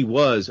where she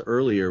was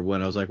earlier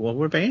when I was like, well,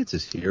 where Vance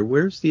is here.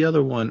 Where's the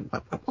other one?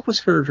 What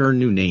was her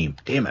new name?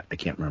 Damn it. I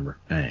can't remember.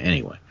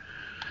 Anyway.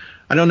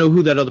 I don't know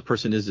who that other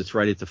person is that's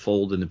right at the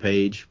fold in the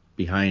page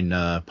behind,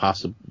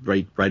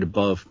 right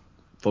above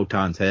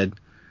Photon's head.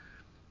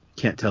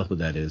 Can't tell who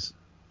that is.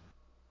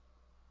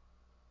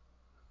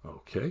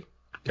 Okay.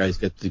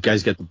 The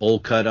guy's got the bowl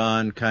cut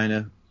on, kind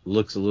of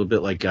looks a little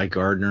bit like Guy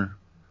Gardner.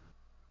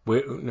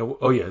 Wait, no,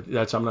 oh yeah,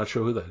 I'm not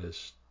sure who that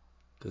is.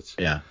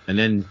 Yeah, and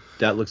then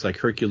that looks like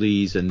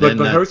Hercules, and but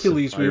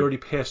Hercules, we already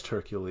passed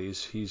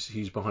Hercules. He's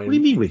behind. What do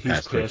you mean we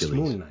passed Hercules?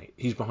 Moon Knight.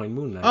 He's behind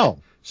Moon Knight. Oh,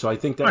 so I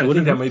think that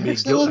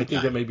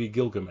may be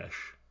Gilgamesh.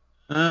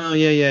 Oh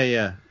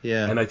yeah.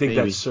 And I think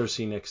that's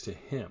Cersei next to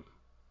him.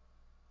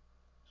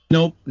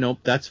 Nope,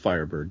 that's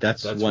Firebird.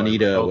 That's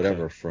Juanita, Firebird. Okay.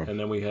 Whatever from. And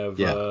then we have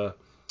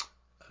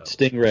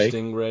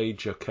Stingray,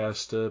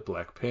 Jocasta,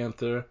 Black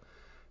Panther,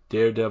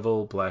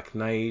 Daredevil, Black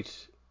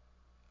Knight.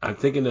 I'm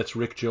thinking that's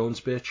Rick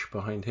Jones' bitch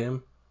behind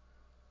him.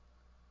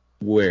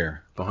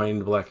 Where?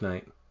 Behind Black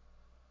Knight.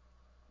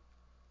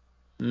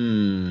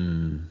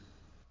 He's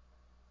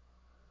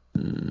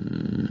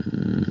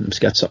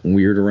got something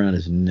weird around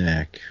his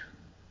neck.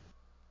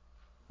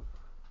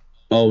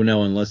 Oh,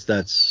 no, unless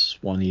that's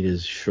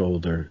Juanita's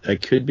shoulder.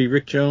 That could be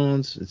Rick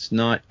Jones. It's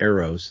not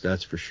Eros,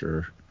 that's for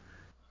sure.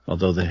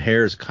 Although the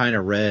hair is kind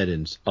of red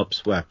and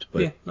upswept,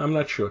 but yeah, I'm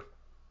not sure.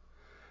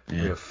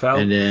 yeah. We have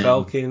And then,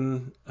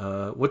 Falcon.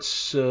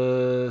 What's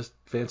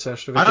Vance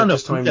Astrovich I don't at know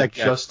this who time? that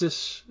guy.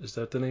 Justice? Is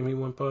that the name he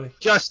went by?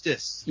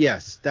 Justice.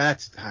 Yes,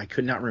 I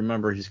could not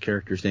remember his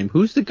character's name.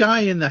 Who's the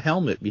guy in the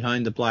helmet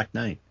behind the Black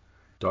Knight?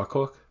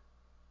 Darkhawk?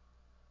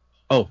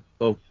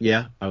 Oh,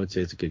 yeah, I would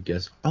say it's a good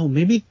guess. Oh,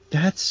 maybe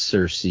that's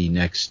Cersei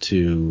next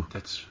to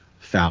That's.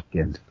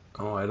 Falcon.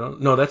 Oh, I don't.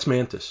 No, that's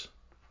Mantis.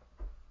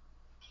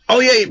 Oh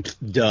yeah,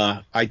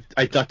 duh. I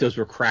thought those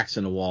were cracks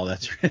in the wall.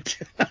 That's right.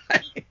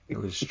 It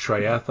was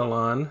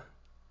Triathlon,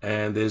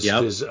 and there's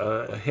Yep. there's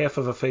a half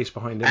of a face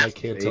behind him. I Half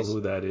can't face. tell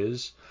who that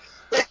is.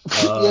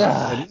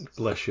 Yeah. And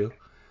bless you.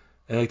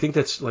 And I think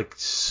that's like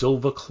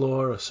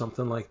Silverclaw or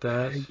something like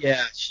that.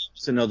 Yeah,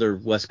 she's another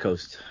West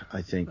Coast,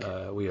 I think.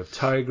 We have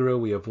Tigra,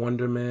 we have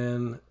Wonder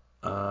Man,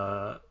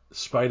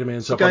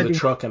 Spider-Man's The up guy on the behind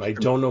truck, and I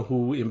Spider-Man. don't know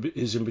who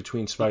is in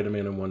between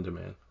Spider-Man and Wonder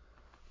Man.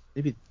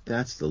 Maybe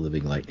that's the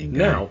Living Lightning guy.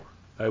 Now,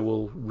 I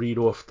will read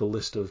off the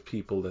list of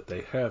people that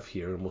they have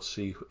here, and we'll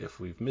see if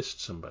we've missed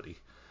somebody.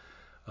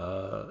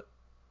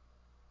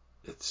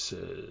 It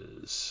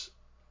says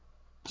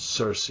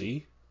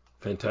Cersei,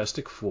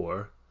 Fantastic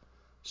Four,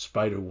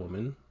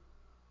 Spider-Woman.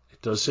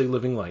 It does say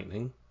Living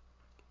Lightning.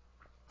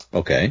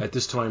 Okay. At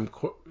this time,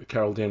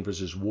 Carol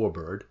Danvers is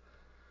Warbird.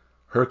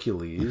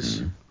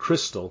 Hercules,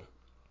 Crystal.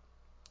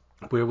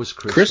 Where was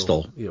Crystal?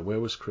 Crystal? Yeah,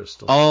 where was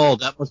Crystal? Oh,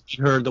 that must be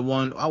her, the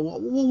one. Oh,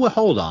 well,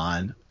 hold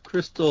on.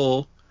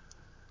 Crystal.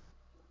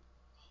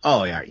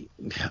 Oh, yeah.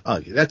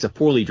 That's a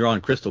poorly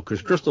drawn Crystal,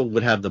 because Crystal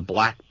would have the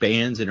black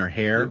bands in her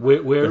hair.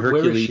 Where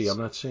is she? I'm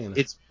not seeing it.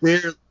 It's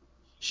where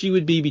she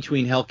would be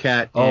between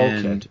Hellcat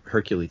and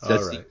Hercules.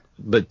 All right.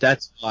 But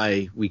that's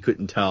why we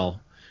couldn't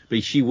tell.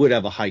 But she would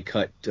have a high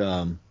cut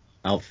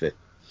outfit.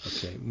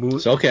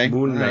 Okay.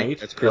 Moon Right. Knight,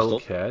 That's Crystal.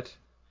 Hellcat,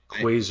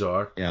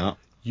 Quasar, Yeah.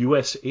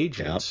 U.S.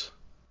 Agents.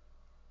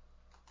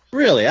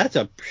 Really, that's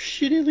a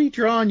shittily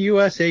drawn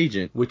U.S.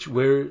 agent.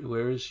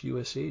 Where is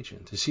U.S.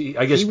 Agent? Is he?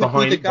 I guess He would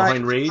be the guy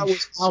behind Rage. That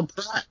was Al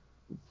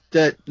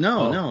Pratt.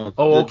 No.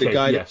 Okay. The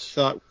guy Yes.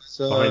 that thought was,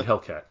 Behind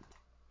Hellcat.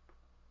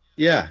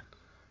 Yeah.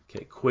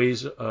 Okay.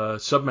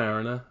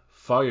 Submariner,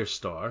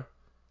 Firestar,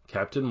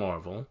 Captain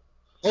Marvel,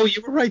 Oh,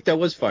 you were right. That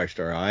was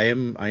Firestar. I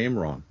am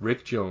wrong.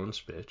 Rick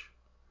Jones, bitch.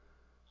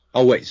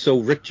 Oh wait, so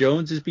Rick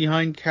Jones is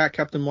behind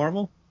Captain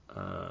Marvel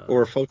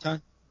or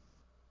Photon?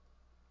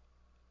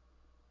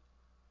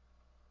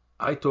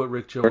 I thought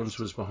Rick Jones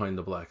was behind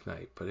the Black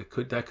Knight,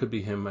 but that could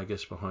be him, I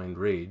guess, behind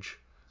Rage.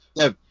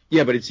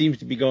 Yeah, but it seems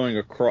to be going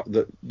across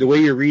the way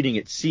you're reading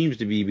it seems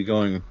to be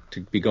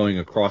going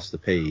across the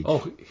page.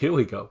 Oh, here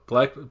we go.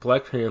 Black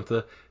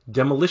Panther,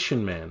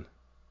 Demolition Man.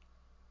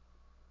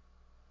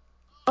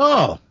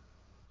 Oh,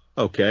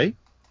 okay.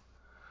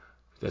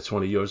 That's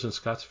one of yours and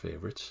Scott's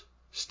favorites.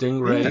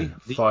 Stingray,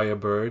 Yeah.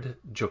 Firebird,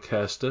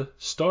 Jocasta,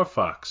 Star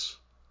Fox.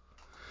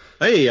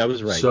 Hey, I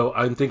was right. So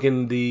I'm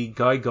thinking the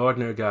Guy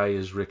Gardner guy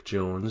is Rick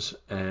Jones,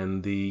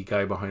 and the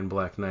guy behind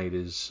Black Knight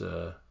is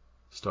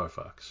Star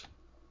Fox.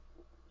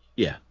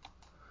 Yeah.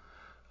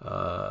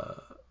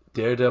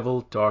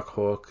 Daredevil,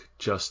 Darkhawk,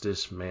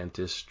 Justice,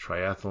 Mantis,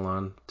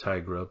 Triathlon,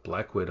 Tigra,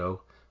 Black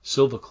Widow,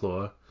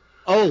 Silverclaw.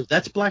 Oh,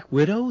 that's Black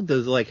Widow? The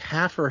like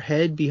half her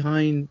head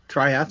behind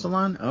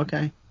Triathlon?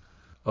 Okay.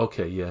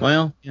 Okay, yeah.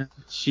 Well, yeah,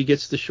 she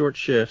gets the short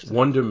shift.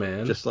 Wonder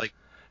Man. Just like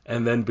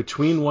And then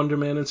between Wonder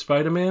Man and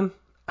Spider-Man,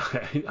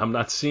 I'm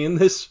not seeing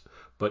this,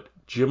 but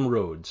Jim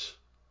Rhodes.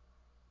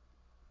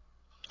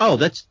 Oh,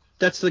 that's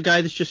the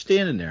guy that's just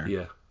standing there.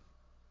 Yeah.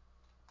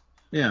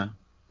 Yeah.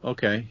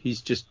 Okay.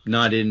 He's just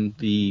not in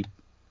the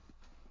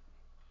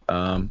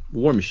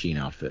War Machine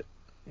outfit.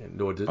 And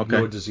nor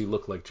does he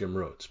look like Jim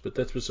Rhodes, but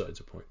that's besides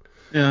the point.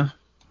 Yeah.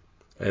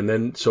 And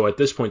then, so at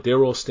this point,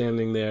 they're all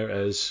standing there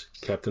as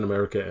Captain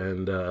America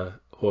and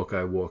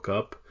Hawkeye walk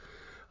up.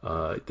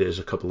 There's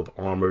a couple of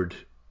armored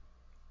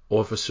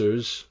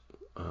officers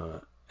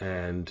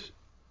and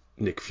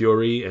Nick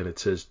Fury, and it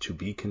says "to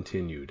be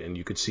continued." And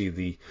you could see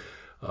the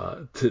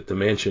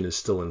mansion is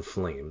still in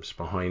flames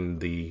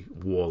behind the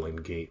wall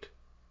and gate.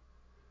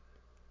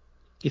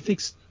 You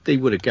think they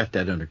would have got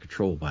that under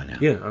control by now?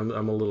 Yeah,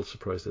 I'm a little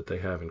surprised that they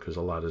haven't, because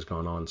a lot has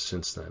gone on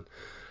since then.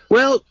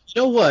 Well,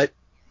 you know what?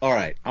 All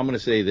right, I'm going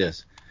to say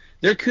this.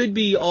 There could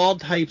be all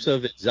types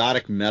of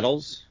exotic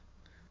metals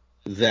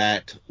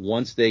that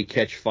once they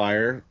catch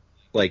fire,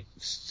 like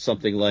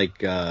something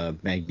like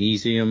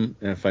magnesium,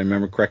 if I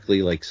remember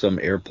correctly, like some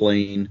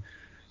airplane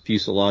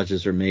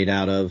fuselages are made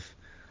out of,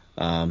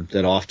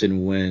 that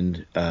often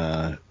when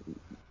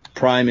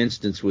prime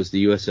instance was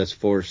the USS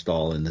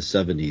Forrestal in the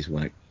 70s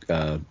when it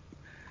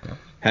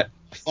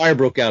fire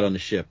broke out on the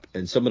ship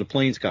and some of the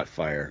planes caught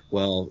fire.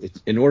 Well,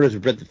 in order to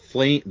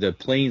prevent the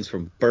planes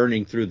from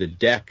burning through the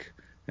deck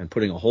and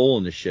putting a hole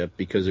in the ship,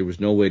 because there was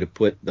no way to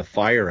put the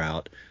fire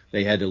out,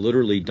 they had to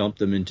literally dump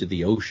them into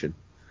the ocean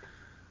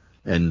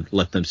and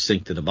let them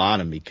sink to the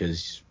bottom,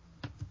 because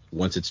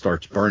once it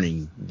starts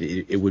burning,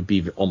 it would be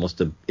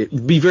it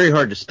would be very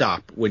hard to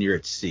stop when you're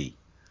at sea.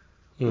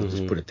 Let's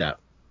just put it that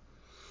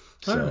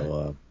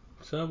way.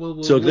 So, So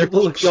we'll So there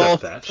we'll could be all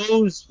accept that.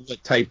 knows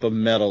what type of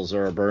metals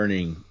are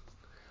burning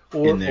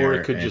in there. Or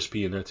it could just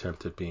be an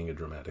attempt at being a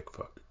dramatic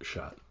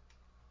shot.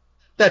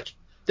 That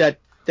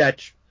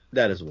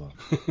as well.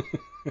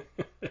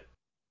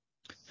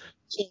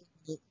 So,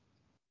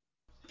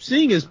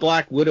 seeing as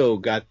Black Widow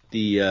got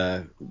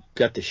the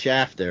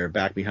shaft there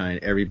back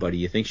behind everybody,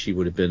 you think she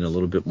would have been a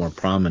little bit more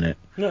prominent.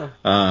 No.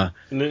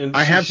 And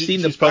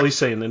she's probably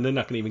saying, and they're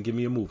not going to even give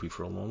me a movie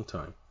for a long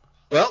time.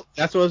 Well,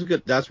 that's where I was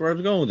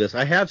going with this.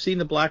 I have seen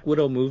the Black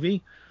Widow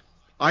movie.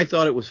 I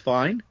thought it was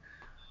fine.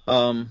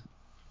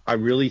 I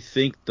really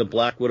think the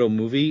Black Widow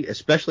movie,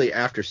 especially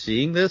after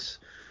seeing this,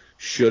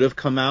 should have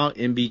come out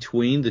in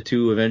between the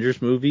two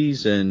Avengers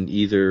movies and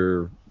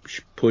either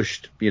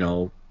pushed,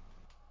 either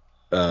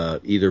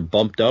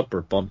bumped up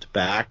or bumped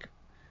back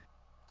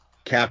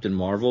Captain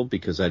Marvel,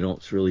 because I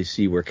don't really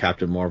see where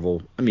Captain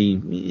Marvel, I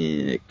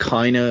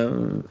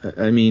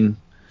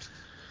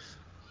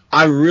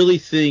really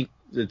think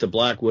that the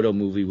Black Widow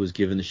movie was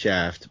given the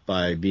shaft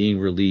by being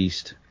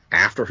released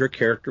after her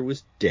character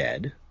was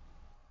dead,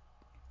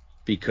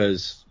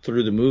 because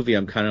through the movie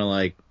I'm kind of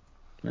like,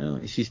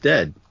 well, she's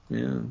dead.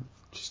 Yeah,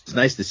 it's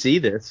nice to see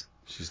this.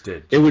 She's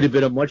dead. It would have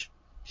been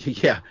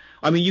yeah.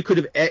 I mean, you could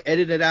have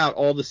edited out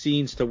all the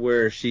scenes to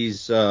where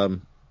she's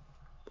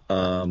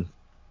involving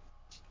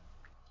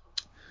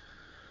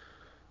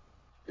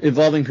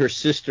her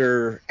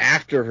sister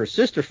after her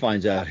sister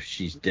finds out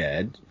she's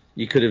dead.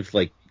 You could have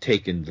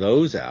taken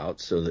those out,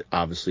 so that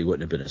obviously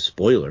wouldn't have been a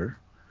spoiler.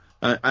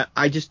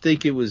 I just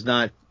think it was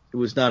not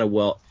a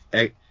well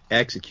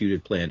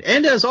executed plan.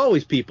 And as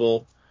always,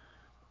 people,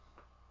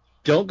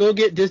 don't go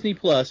get Disney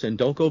Plus and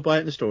don't go buy it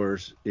in the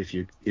stores if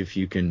you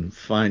can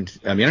find.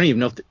 I mean, I don't even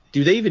know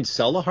do they even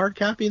sell a hard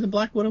copy of the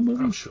Black Widow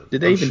movie? I'm sure.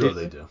 Did they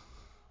they do.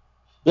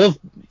 Well,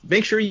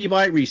 make sure you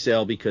buy it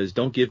resale, because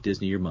don't give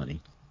Disney your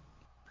money.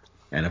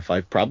 And if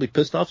I've probably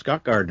pissed off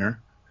Scott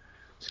Gardner,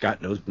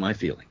 Scott knows my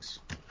feelings.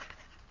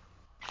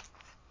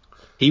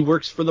 He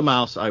works for the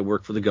mouse. I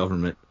work for the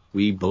government.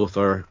 We both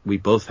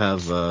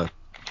have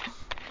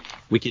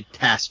wicked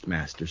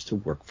taskmasters to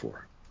work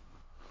for.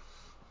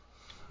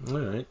 All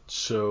right.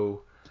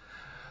 So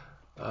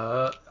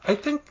I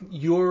think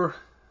you're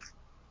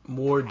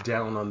more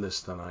down on this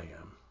than I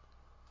am.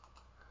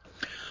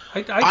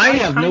 I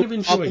kind of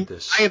enjoyed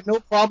this. I have no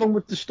problem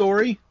with the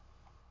story.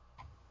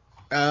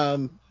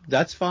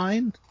 That's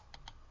fine.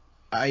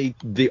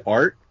 The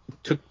art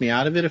took me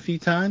out of it a few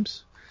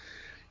times,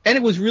 and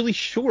it was really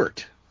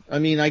short. I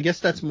mean, I guess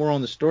that's more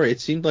on the story.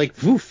 It seemed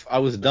like, woof, I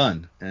was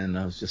done, and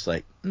I was just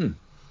like,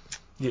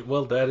 Yeah,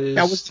 well, that is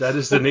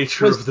the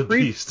nature of the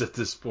beast at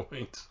this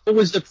point.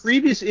 Was the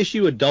previous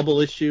issue a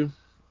double issue?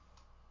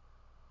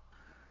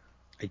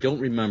 I don't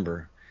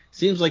remember.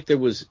 Seems like there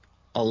was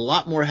a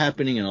lot more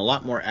happening and a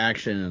lot more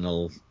action,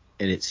 and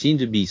it seemed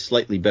to be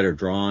slightly better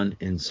drawn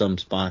in some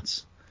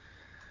spots.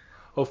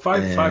 Oh,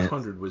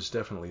 500 was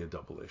definitely a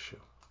double issue.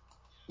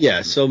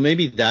 Yeah, so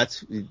maybe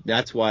that's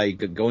why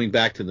going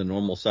back to the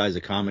normal size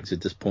of comics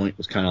at this point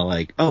was kind of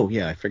like, oh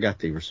yeah, I forgot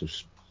they were so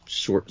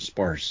short and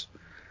sparse.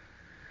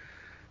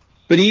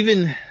 But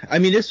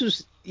this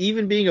was,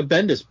 even being a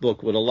Bendis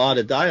book with a lot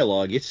of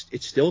dialogue, it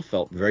still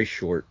felt very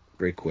short,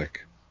 very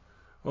quick.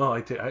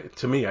 Well,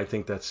 to me, I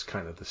think that's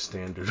kind of the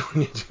standard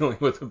when you're dealing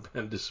with a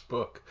Bendis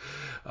book.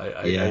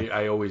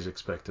 I always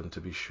expect them to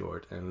be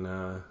short,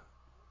 and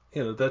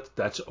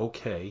that's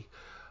okay.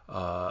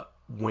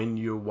 When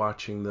you're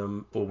watching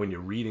them or when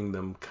you're reading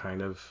them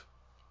kind of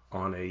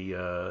on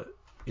a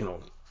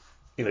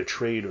in a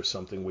trade or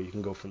something where you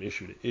can go from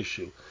issue to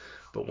issue,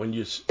 but when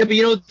you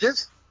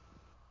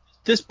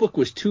this book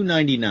was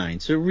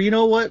 $2.99, so you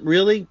know what,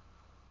 really,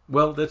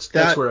 well, that's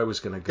where I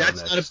was going to go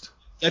next.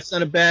 That's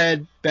not a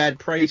bad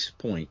price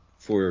point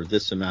for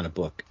this amount of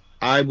book.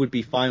 I would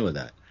be fine with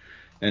that.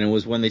 And it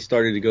was when they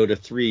started to go to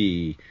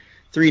 $3.99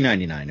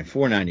 and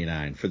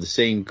 $4.99 for the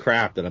same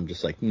crap that I'm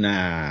just like,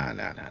 nah,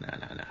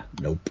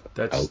 nope.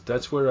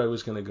 That's where I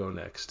was going to go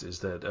next.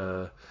 Is that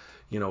a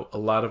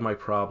lot of my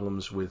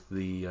problems with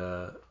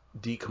the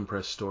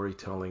decompressed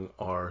storytelling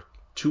are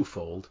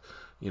twofold.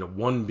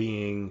 One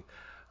being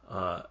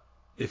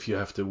if you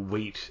have to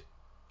wait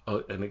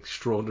an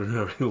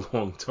extraordinarily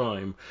long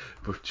time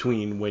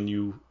between when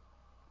you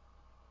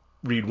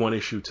read one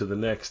issue to the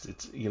next,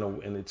 it's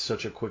and it's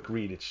such a quick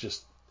read, it's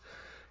just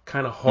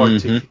kind of hard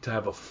to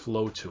have a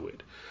flow to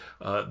it.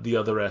 The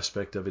other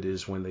aspect of it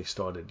is when they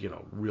started,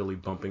 really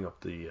bumping up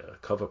the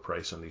cover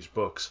price on these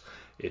books,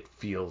 it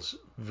feels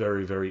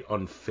very, very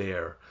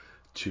unfair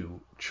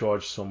to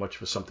charge so much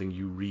for something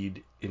you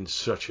read in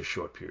such a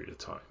short period of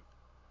time.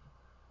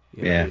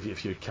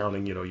 If you're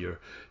counting, your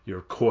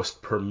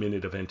cost per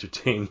minute of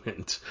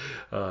entertainment,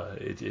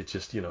 it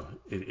just,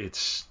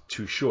 it's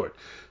too short.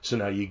 So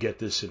now you get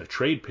this in a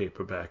trade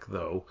paperback,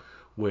 though,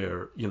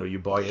 where you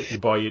buy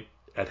it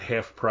at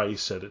half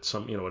price at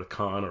some at a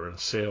con or in a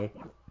sale,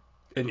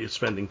 and you're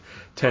spending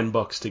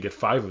 $10 to get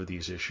 5 of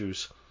these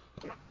issues.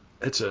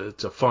 It's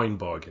a fine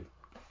bargain.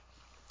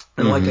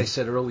 And like I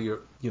said earlier,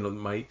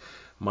 my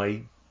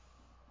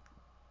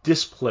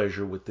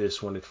displeasure with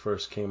this when it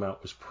first came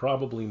out was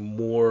probably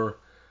more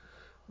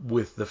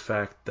with the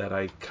fact that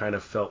I kind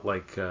of felt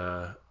like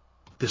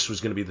this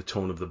was going to be the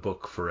tone of the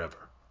book forever.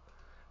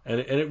 And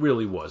it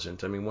really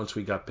wasn't. I mean, once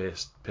we got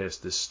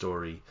past this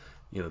story,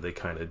 they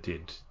kind of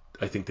did.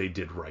 I think they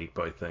did right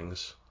by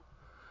things.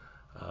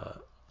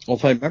 Well,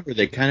 if I remember,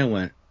 they kind of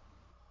went.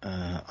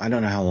 I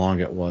don't know how long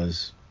it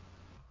was.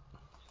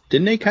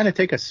 Didn't they kind of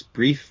take a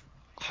brief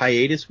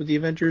hiatus with the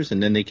Avengers,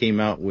 and then they came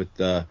out with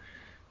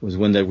was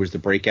when there was the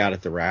breakout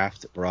at the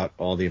raft that brought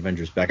all the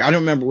Avengers back. I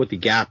don't remember what the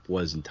gap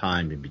was in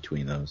time in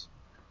between those.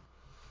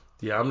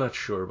 Yeah, I'm not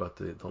sure about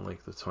the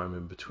length of time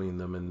in between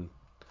them, and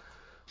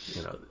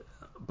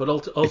but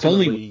ultimately, it's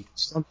only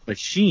some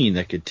machine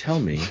that could tell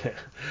me.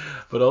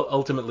 But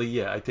ultimately,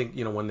 yeah, I think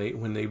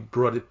when they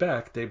brought it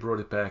back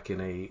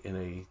in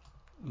a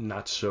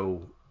not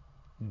so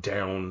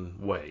down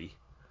way.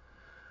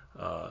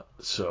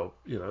 So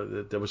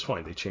that was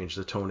fine. They changed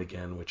the tone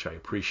again, which I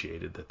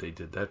appreciated that they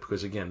did that,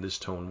 because again, this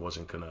tone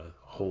wasn't going to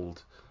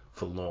hold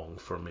for long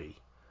for me.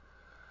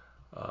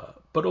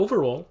 But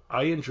overall,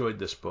 I enjoyed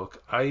this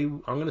book.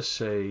 I'm going to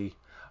say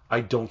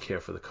I don't care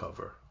for the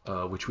cover,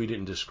 which we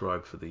didn't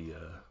describe for the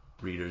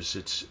readers.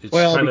 It's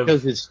kind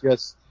because of, it's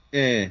just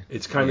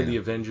it's kind of the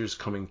Avengers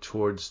coming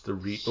towards the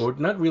reader, or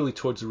not really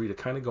towards the reader,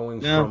 kind of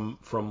going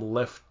from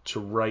left to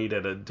right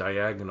at a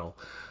diagonal.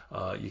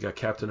 You got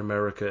Captain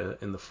America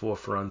in the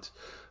forefront,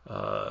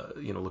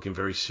 looking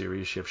very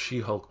serious. You have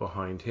She-Hulk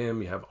behind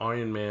him. You have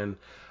Iron Man,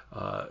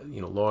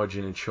 large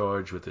and in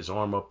charge with his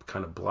arm up,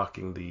 kind of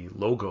blocking the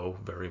logo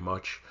very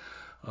much.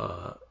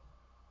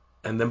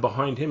 And then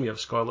behind him, you have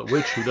Scarlet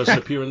Witch, who doesn't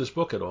appear in this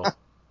book at all.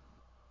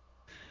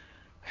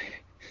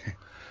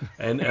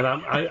 And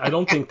I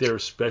don't think they're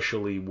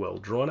especially well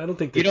drawn. I don't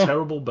think they're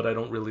terrible, but I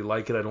don't really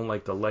like it. I don't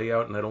like the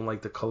layout, and I don't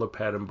like the color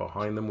pattern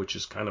behind them, which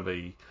is kind of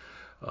a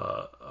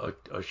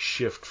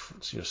shift,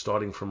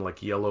 starting from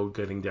like yellow,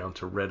 getting down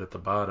to red at the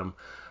bottom.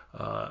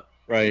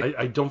 Right.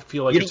 I don't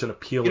feel like it's an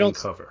appealing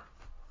cover.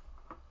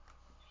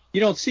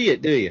 You don't see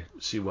it, do you?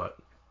 See what?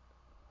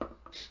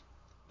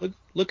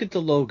 Look at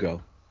the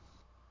logo.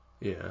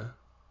 Yeah.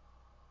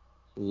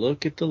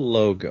 Look at the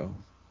logo.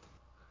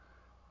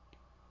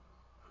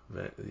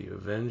 The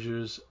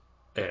Avengers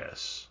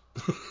ass.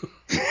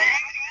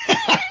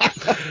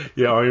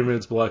 Yeah, Iron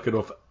Man's blocking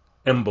off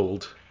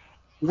Embold.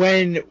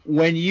 When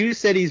you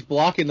said he's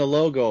blocking the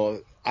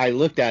logo, I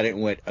looked at it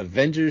and went,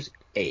 Avengers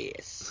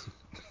ass.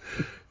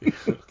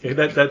 Okay,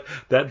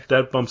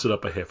 that bumps it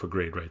up a half a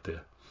grade right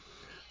there.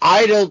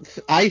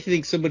 I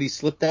think somebody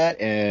slipped that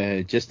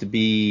just to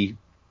be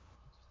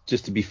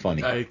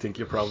funny. I think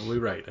you're probably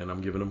right, and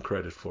I'm giving them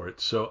credit for it.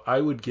 So I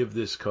would give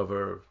this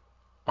cover,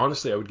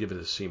 honestly, I would give it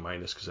a C-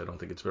 because I don't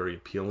think it's very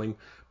appealing.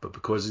 But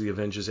because of the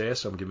Avengers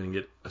ass, I'm giving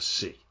it a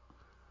C.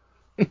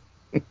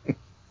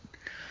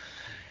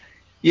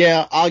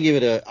 Yeah, I'll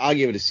give it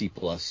a C+.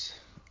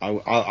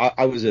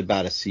 I was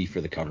about a C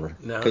for the cover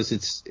because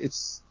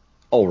it's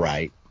all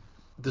right.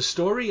 The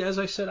story, as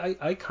I said,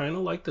 I kind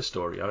of like the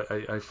story.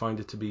 I find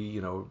it to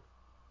be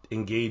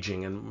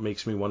engaging and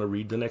makes me want to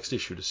read the next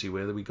issue to see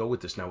where we go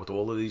with this. Now with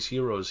all of these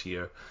heroes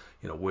here,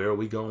 where are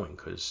we going?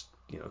 Because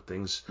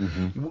things,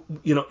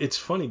 it's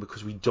funny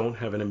because we don't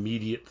have an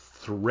immediate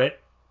threat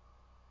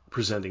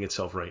presenting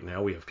itself right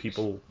now. We have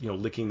people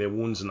licking their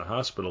wounds in the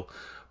hospital,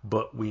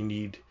 but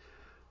we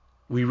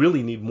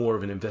really need more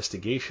of an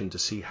investigation to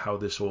see how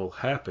this all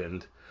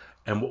happened.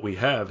 And what we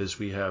have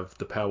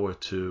the power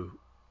to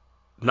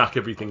knock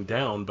everything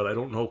down, but I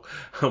don't know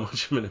how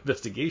much of an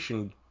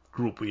investigation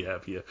group we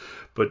have here.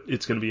 But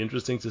it's going to be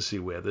interesting to see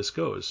where this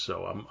goes.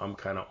 So I'm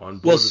kind of on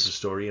board with the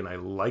story, and I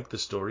like the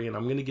story, and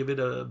I'm going to give it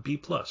a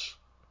B+.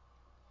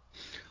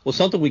 Well,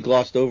 something we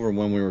glossed over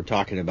when we were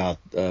talking about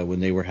when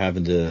they were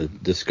having the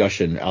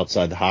discussion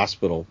outside the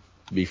hospital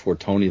before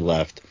Tony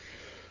left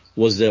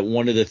was that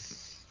one of the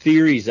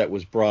theories that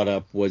was brought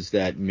up was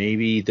that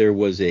maybe there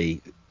was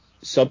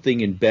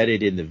something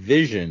embedded in the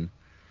Vision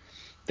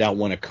that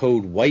when a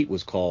code white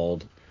was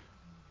called,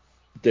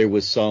 there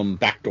was some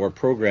backdoor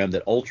program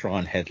that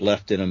Ultron had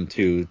left in him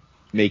to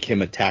make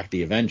him attack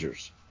the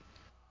Avengers.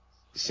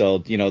 So,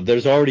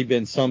 there's already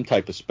been some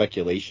type of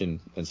speculation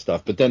and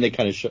stuff, but then they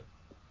kind of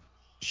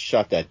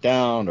shut that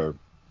down or,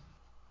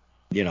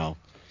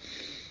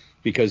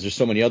 because there's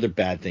so many other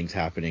bad things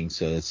happening.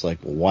 So it's like,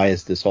 well, why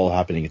is this all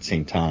happening at the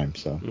same time?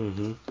 So,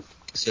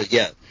 So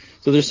yeah,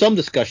 so there's some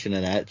discussion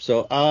of that.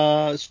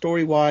 So,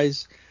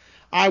 story-wise,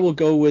 I will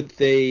go with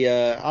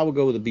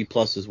a B+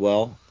 as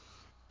well.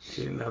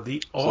 Okay, now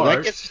the art. So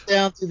that gets us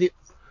down to the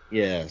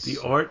The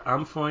art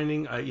I'm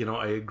finding,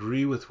 I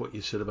agree with what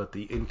you said about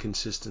the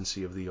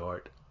inconsistency of the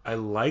art. I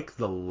like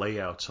the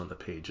layouts on the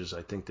pages.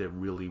 I think they're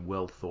really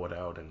well thought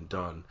out and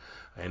done.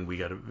 And we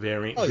got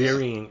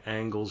varying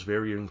angles,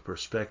 varying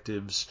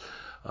perspectives.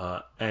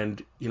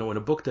 And in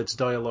a book that's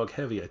dialogue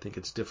heavy, I think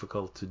it's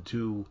difficult to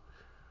do.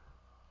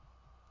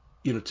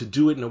 To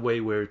do it in a way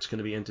where it's going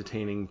to be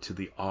entertaining to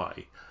the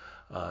eye.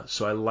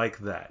 So I like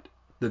that.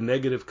 The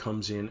negative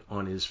comes in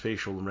on his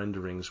facial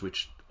renderings,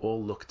 which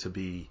all look to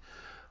be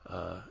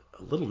a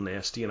little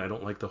nasty, and I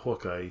don't like the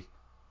Hawkeye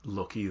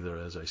look either,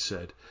 as I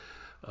said.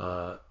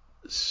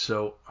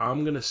 So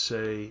I'm gonna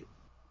say,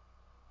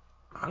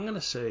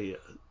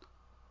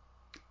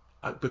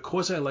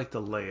 because I like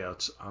the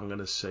layouts, I'm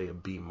gonna say a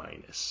B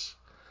minus.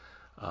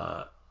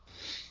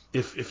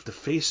 If the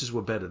faces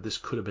were better, this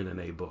could have been an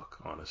A book,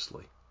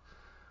 honestly.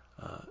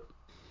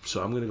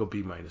 So I'm gonna go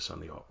B minus on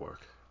the artwork.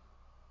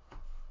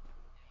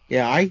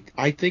 Yeah,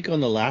 I think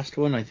on the last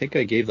one, I think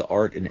I gave the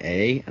art an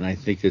A, and I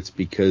think it's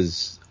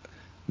because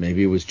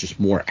maybe it was just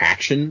more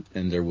action,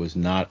 and there was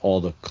not all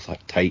the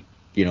tight,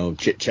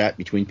 chit chat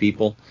between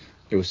people.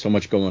 There was so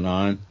much going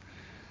on.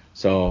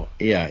 So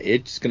yeah,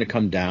 it's going to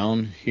come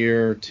down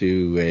here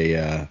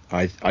to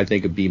I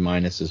think a B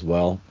minus as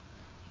well.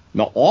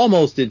 Now,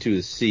 almost into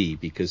a C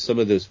because some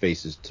of those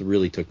faces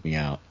really took me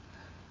out.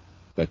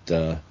 But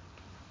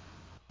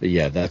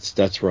yeah,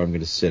 that's where I'm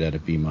going to sit at a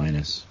B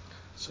minus.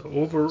 So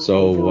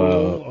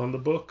overall on the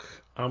book,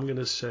 I'm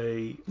gonna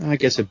say, I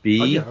guess a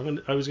B. Yeah,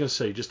 I was gonna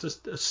say just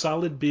a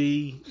solid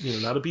B.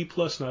 Not a B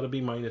plus, not a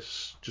B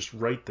minus, just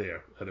right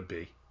there at a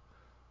B.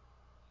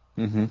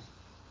 Mm-hmm.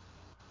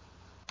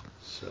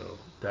 So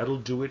that'll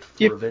do it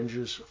for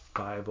Avengers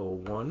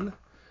 501.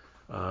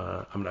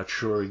 I'm not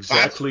sure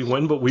exactly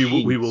when, but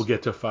we will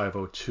get to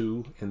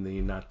 502 in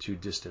the not too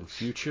distant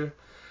future.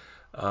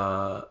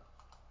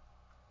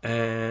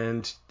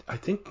 And I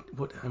think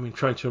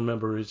trying to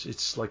remember is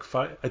it's like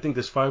I think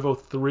there's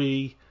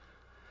 503,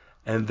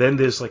 and then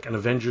there's like an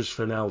Avengers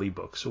finale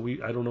book. So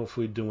I don't know if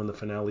we're doing the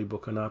finale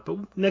book or not, but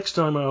next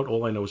time out,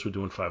 all I know is we're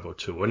doing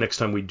 502, or next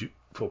time we do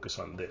focus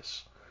on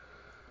this.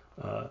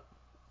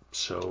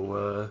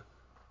 So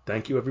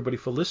thank you everybody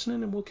for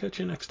listening, and we'll catch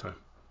you next time.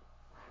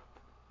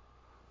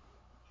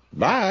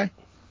 Bye.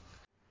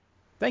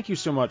 Thank you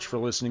so much for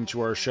listening to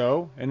our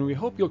show, and we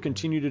hope you'll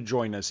continue to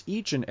join us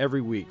each and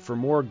every week for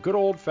more good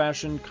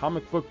old-fashioned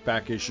comic book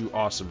back issue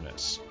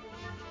awesomeness.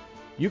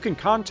 You can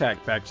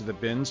contact Back to the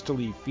Bins to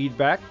leave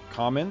feedback,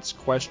 comments,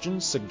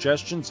 questions,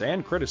 suggestions,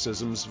 and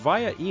criticisms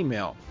via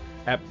email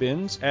at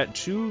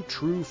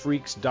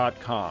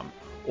bins@twotruefreaks.com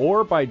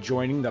or by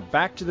joining the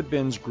Back to the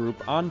Bins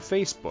group on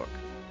Facebook.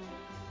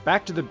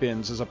 Back to the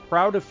Bins is a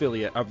proud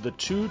affiliate of the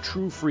Two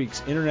True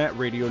Freaks Internet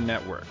Radio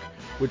Network,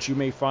 which you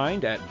may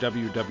find at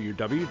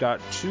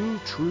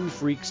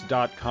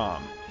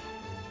www.twotruefreaks.com.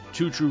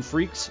 Two True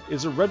Freaks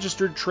is a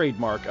registered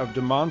trademark of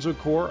DiManzo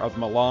Corp of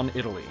Milan,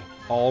 Italy.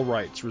 All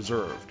rights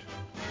reserved.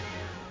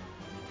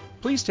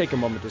 Please take a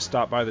moment to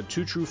stop by the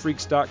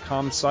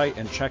twotruefreaks.com site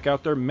and check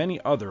out their many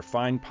other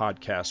fine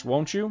podcasts,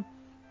 won't you?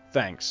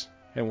 Thanks,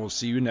 and we'll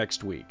see you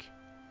next week.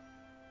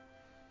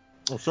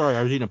 Oh, sorry,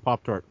 I was eating a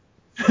Pop-Tart.